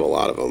 again, we have a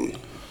lot of them.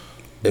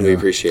 And we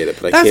appreciate it.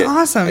 But That's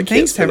awesome. I can't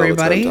Thanks, spend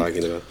everybody. all the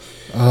time talking about.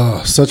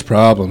 Oh, such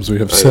problems. We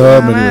have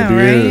so many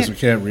reviews. Right? We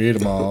can't read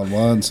them all in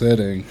one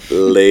sitting.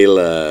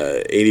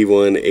 Layla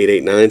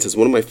 81889 says,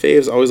 one of my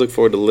faves. Always look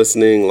forward to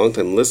listening.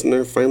 Long-time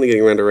listener. Finally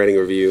getting around to writing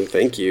a review.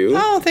 Thank you.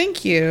 Oh,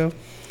 thank you.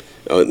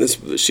 Oh, and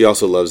she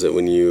also loves it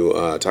when you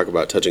talk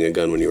about touching a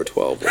gun when you were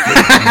 12.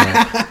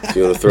 If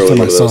you want to throw in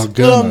one of those.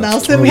 Little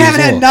Nelson. We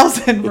haven't had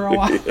Nelson for a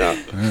while. Yeah.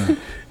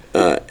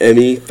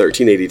 Emmy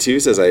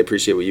 1382 says, I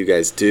appreciate what you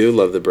guys do.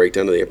 Love the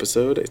breakdown of the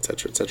episode,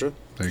 etc., etc.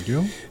 Thank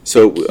you.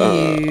 So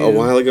a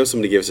while ago,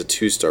 somebody gave us a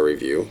 2-star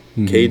review.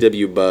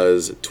 KW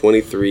Buzz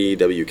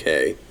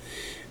 23WK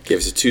gave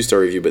us a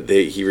 2-star review, but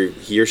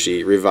he or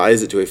she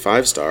revised it to a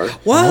 5-star.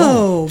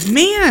 Whoa,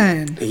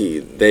 man!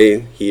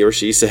 He or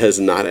she says,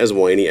 not as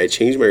whiny. I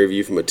changed my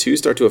review from a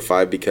 2-star to a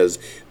 5 because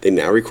they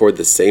now record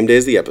the same day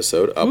as the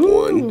episode. Up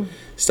 1.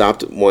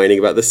 Stopped whining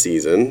about the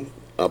season.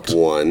 Up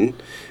 1.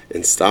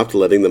 And stopped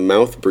letting the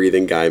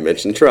mouth-breathing guy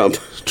mention Trump.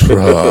 Up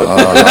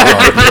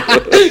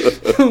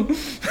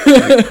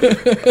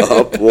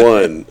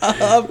 1.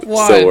 Up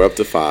 1. So we're up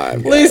to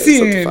 5.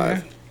 Listen, up to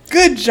 5.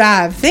 Good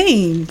job.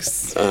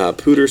 Thanks.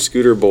 Pooter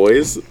Scooter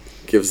Boys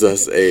gives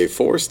us a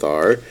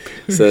 4-star.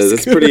 Says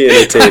it's pretty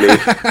entertaining.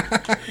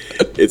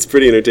 It's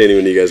pretty entertaining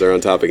when you guys are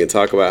on topic and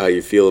talk about how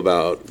you feel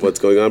about what's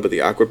going on, but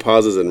the awkward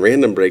pauses and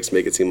random breaks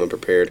make it seem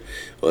unprepared.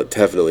 Well, it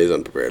definitely is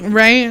unprepared.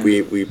 Right.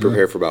 We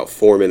prepare for about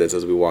 4 minutes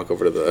as we walk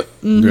over to the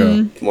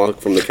walk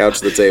from the couch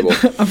to the table.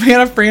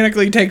 Amanda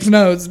frantically takes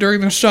notes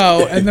during the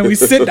show, and then we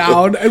sit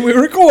down and we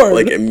record.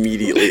 Like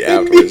immediately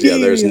afterwards. Yeah,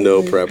 there's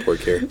no prep work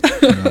here.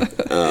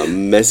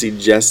 Messy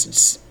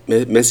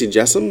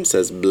Jessam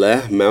says,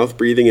 bleh, mouth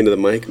breathing into the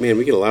mic. Man,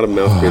 we get a lot of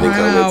mouth breathing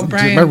comments.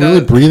 Brian, am I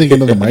really breathing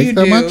into the mic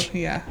that much?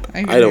 Yeah.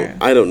 I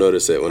don't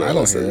notice it when I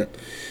listen.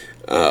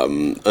 I'll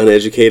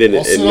Uneducated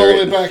and sit all the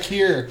way ignorant. back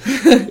here.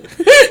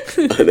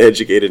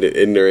 Uneducated and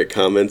ignorant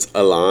comments.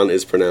 Alan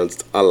is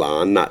pronounced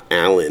Alan, not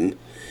Alan.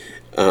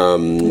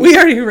 You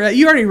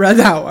already read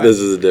that one. This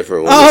is a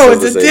different one. Oh,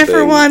 it's a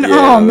different one?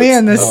 Yeah,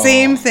 man, the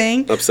same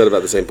thing. Upset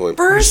about the same point.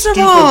 First of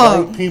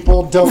all,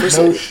 people don't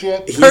know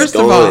shit. He's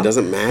gone. It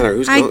doesn't matter.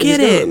 Who's gone? I get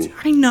it.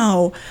 I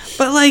know.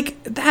 But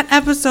like that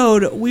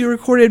episode we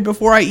recorded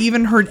before I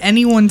even heard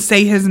anyone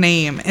say his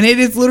name. And it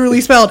is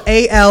literally spelled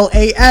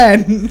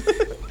ALAN.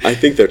 I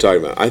think they're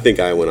talking about. I think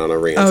I went on a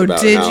rant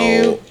about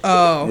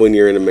how when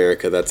you're in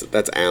America,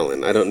 that's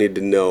Alan. I don't need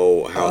to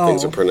know how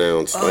things are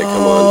pronounced. Like,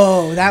 come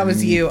on. Oh, that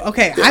was you.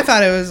 Okay, yeah. I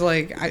thought it was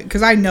like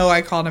because I know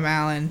I called him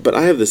Alan. But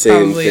I have the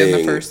same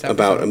thing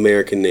about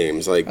American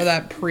names, like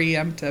that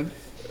preemptive.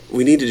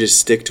 We need to just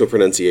stick to a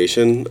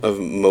pronunciation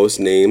of most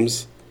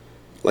names.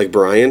 Like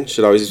Brian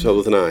should always be spelled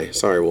with an I.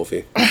 Sorry,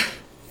 Wolfie.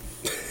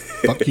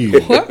 Fuck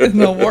you. What in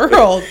the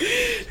world,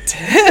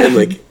 Tim?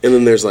 And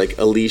then there's like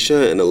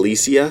Alicia and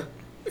Alicia.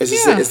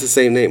 It's the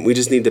same name. We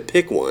just need to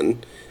pick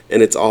one,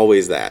 and it's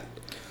always that.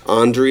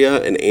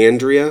 Andrea and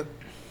Andrea.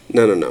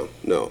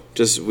 No.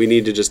 We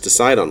need to just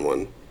decide on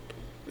one,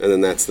 and then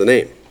that's the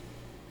name.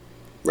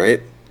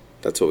 Right?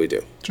 That's what we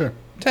do. Sure.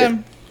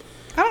 Tim,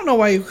 I don't know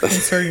why you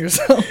concern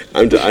yourself.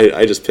 I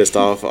just pissed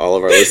off all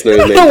of our listeners.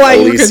 I don't know why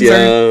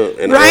Alicia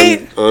and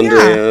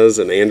Andreas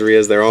and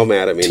Andreas. They're all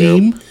mad at me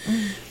now.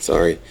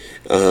 Sorry.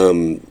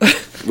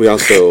 We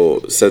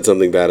also said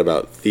something bad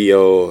about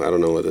Theo. I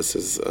don't know what this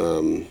is.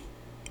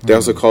 They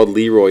also called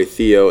Leroy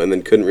Theo and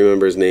then couldn't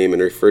remember his name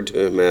and referred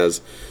to him as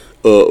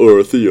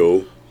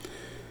Theo.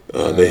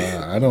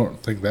 I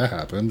don't think that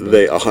happened. Who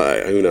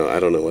knows? I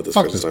don't know what this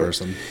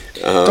person.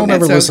 Don't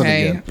ever listen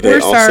again. We're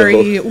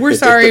sorry.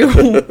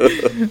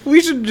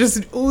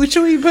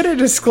 Should we put a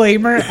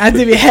disclaimer at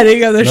the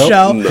beginning of the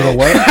show? No. You know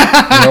what?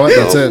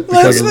 That's it.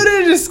 Let's put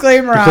a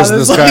disclaimer out. Because of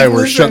this guy,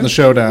 we're shutting the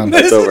show down.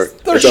 It's over.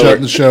 We're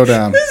shutting the show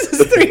down. This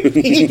is 3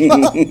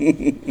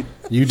 people.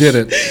 You did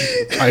it,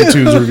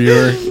 iTunes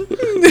reviewer.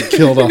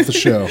 killed off the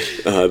show.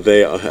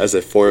 They,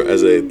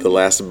 the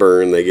last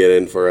burn they get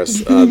in for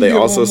us, they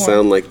also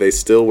sound like they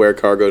still wear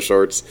cargo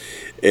shorts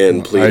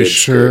and pleated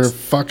skirts.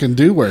 Fucking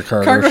do wear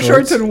cargo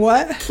shorts and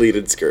what?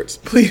 Pleated skirts.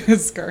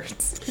 Pleated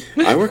skirts.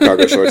 I wear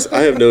cargo shorts.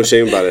 I have no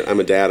shame about it. I'm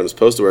a dad. I'm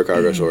supposed to wear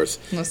cargo shorts.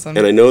 Listen.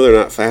 And I know they're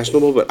not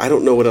fashionable, but I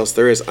don't know what else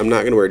there is. I'm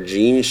not going to wear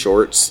jean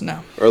shorts.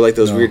 No. Or like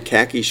those weird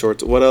khaki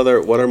shorts. What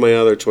are my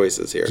other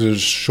choices here?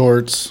 There's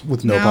shorts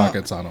with no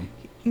pockets on them.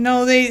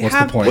 No, they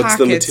have the point? pockets. What's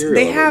the material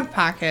They of have them?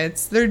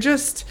 pockets. They're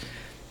just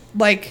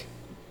like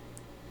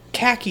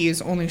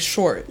khakis, only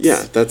shorts.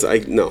 Yeah,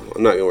 I'm not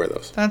gonna wear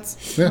those.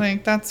 That's Yeah.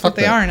 that's Fuck what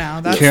they that. are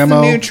now. That's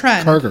Camo the new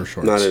trend. cargo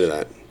shorts. Not into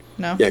that.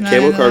 No. Yeah, not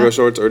camo into cargo that?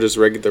 shorts or just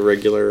the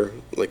regular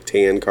like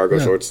tan cargo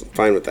Yeah. shorts.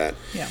 Fine with that.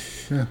 Yeah.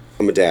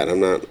 I'm a dad. I'm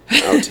not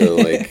out to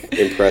like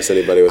impress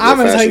anybody with I'm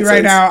my gonna tell fashion you right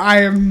sense. now,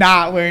 I am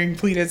not wearing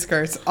pleated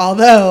skirts.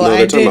 Although No, I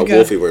they're talking did about go.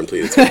 Wolfie wearing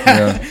pleated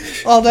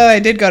skirts. Although I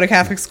did go to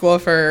Catholic school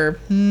for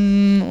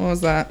what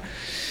was that?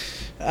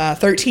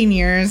 13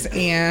 years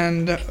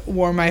and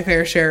wore my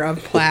fair share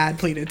of plaid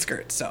pleated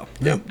skirts. So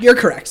you're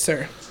correct,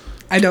 sir.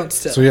 I don't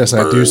still. So yes,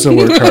 I do still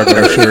wear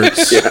cargo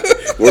shirts. Yeah,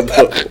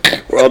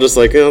 we're all just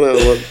like, oh,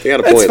 no, they got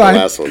a That's point. fine.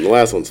 The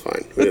last one's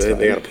fine.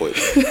 They got a point.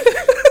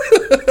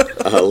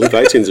 Leave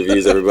iTunes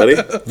reviews, everybody.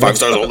 5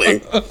 stars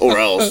only, or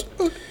else.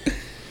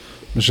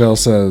 Michelle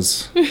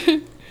says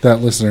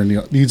that listener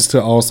needs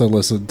to also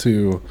listen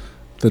to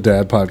the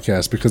Dad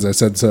podcast because I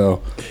said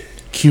so.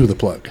 Cue the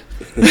plug.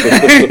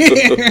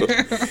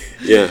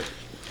 Yeah.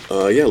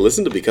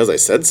 Listen to Because I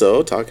Said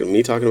So, talking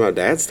about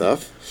dad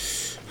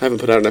stuff. I haven't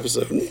put out an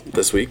episode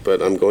this week,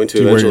 but I'm going to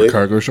Do you eventually. wear your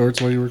cargo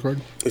shorts while you record?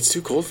 It's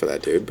too cold for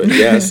that, dude. But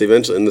yes,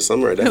 eventually in the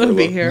summer I definitely It'll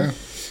be will. here.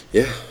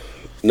 Yeah.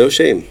 No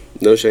shame.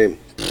 No shame.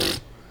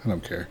 I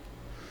don't care.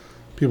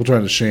 People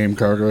trying to shame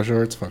cargo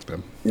shorts, fuck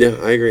them. Yeah,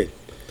 I agree.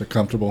 They're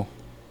comfortable.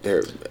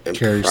 They're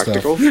Carry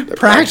practical. stuff. They're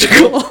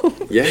Practical.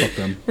 Yeah. Fuck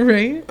them.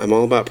 Right? I'm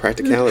all about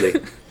practicality.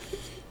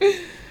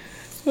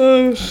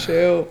 Oh,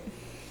 shoot.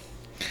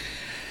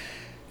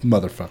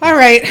 Motherfucker. All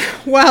right.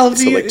 Well,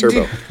 So like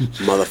Turbo.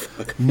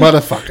 Motherfucker.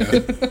 Motherfucker.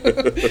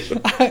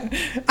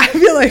 I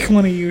feel like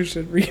one of you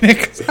should read it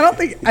because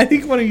I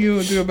think one of you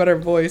will do a better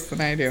voice than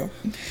I do.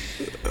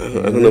 I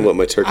don't know what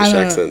my Turkish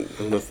accent. I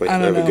don't know if I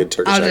have a good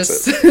Turkish I'll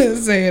accent.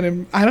 just say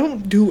it. I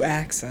don't do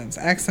accents.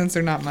 Accents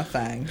are not my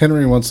thing.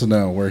 Henry wants to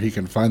know where he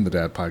can find the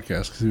Dad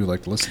podcast because he would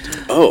like to listen to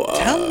it.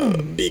 Oh,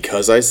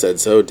 because I said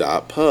so.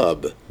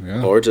 .pub,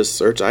 Yeah. or just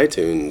search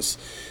iTunes.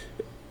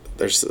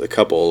 There's a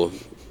couple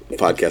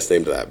podcasts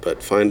named that,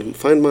 but find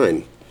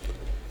mine.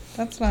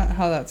 That's not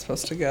how that's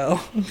supposed to go.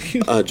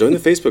 Join the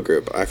Facebook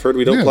group. I've heard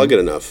we don't Yeah. plug it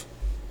enough.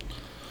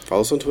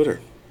 Follow us on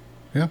Twitter.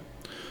 Yeah.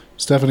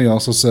 Stephanie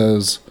also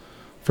says,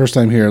 first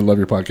time here, love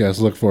your podcast.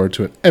 Look forward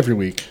to it every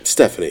week.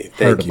 Stephanie,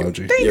 Heart thank you.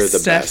 emoji. You're the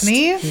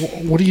Stephanie.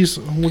 What do you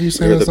say You're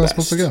that's the not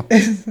supposed to go?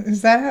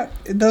 Is that how,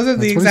 those are the That's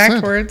what he exact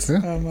said. words? Yeah.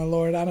 Oh my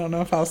lord, I don't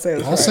know if I'll say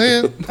it. I'll say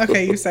it.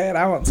 Okay, you say it.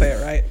 I won't say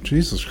it right.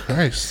 Jesus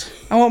Christ.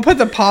 I won't put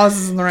the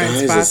pauses in the right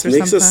Guys, spots this or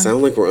makes something. us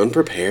sound like we're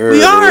unprepared.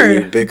 We and are.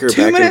 then we bicker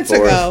 2 back minutes and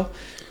forth. ago.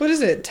 What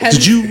is it? 10,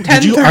 Did you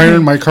 10:30.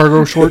 iron my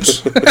cargo shorts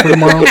for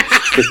tomorrow?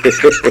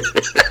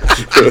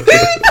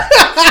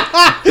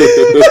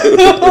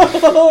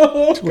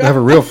 We'll have a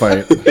real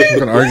fight. We're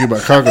gonna argue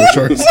about cargo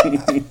shorts.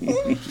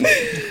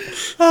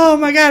 Oh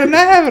my god, I'm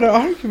not having an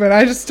argument.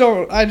 I guess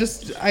I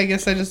just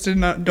don't You're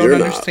not.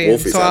 understand.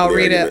 Wolfie's So I'll having the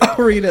read it. argument.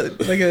 I'll read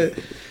it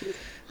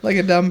like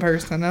a dumb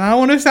person, and I don't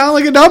want to sound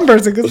like a dumb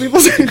person because people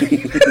say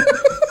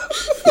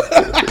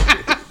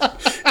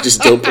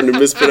Just don't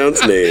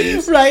mispronounce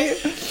names. right.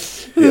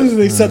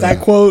 They said that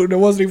quote and it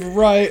wasn't even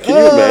right. Can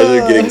you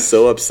imagine getting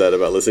so upset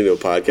about listening to a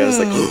podcast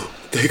like,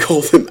 they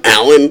called him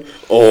Alan?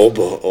 Oh,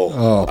 pull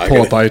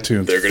up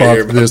iTunes. They're gonna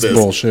hear Fuck about this this.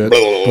 bullshit.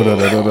 I'm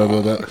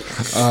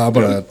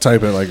gonna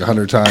type it like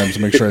 100 times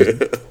to make sure I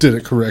did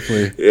it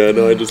correctly. Yeah,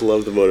 no, I just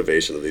love the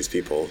motivation of these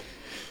people.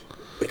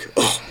 Like,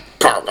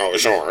 cargo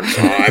shorts.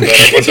 Oh, I better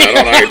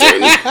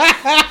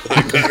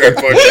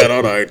put that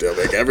on iTunes.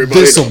 Make everybody.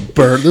 This'll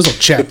burn. This'll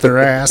chap their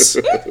ass.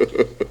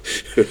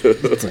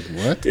 It's like,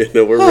 what? Yeah,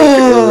 no, we're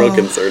real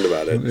concerned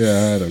about it.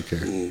 Yeah, I don't care.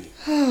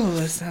 Oh,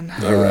 listen.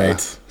 All right.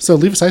 So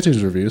leave us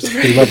iTunes reviews.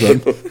 We love them.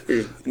 Go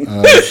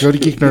to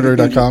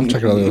geeknerdery.com.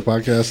 Check out the other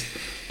podcasts.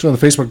 Join the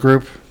Facebook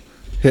group.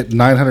 Hit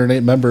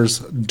 908 members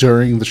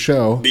during the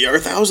show. Be our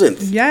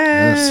 1,000th.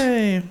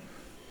 Yay.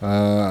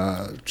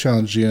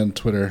 Challenge GN,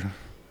 Twitter,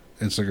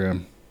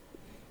 Instagram.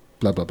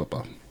 Blah, blah, blah,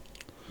 blah.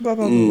 Blah,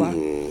 blah, blah,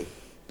 blah.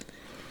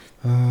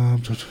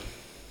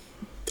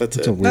 That's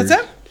It's a it. weird.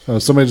 That's it? Oh,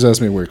 somebody just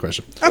asked me a weird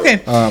question.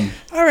 Okay. All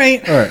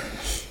right. All right.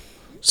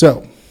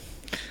 So,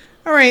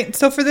 All right.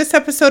 So for this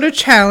episode of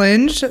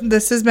Challenge,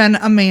 this has been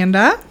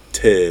Amanda.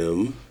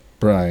 Tim.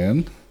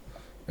 Brian,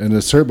 and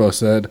the Turbo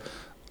said,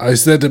 I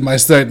said to my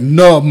site,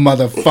 no,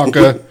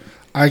 motherfucker.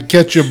 I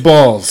get your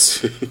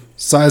balls.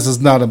 Size is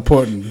not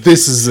important.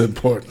 This is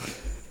important.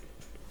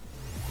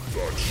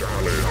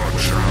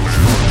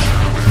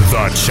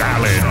 The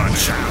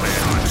challenge.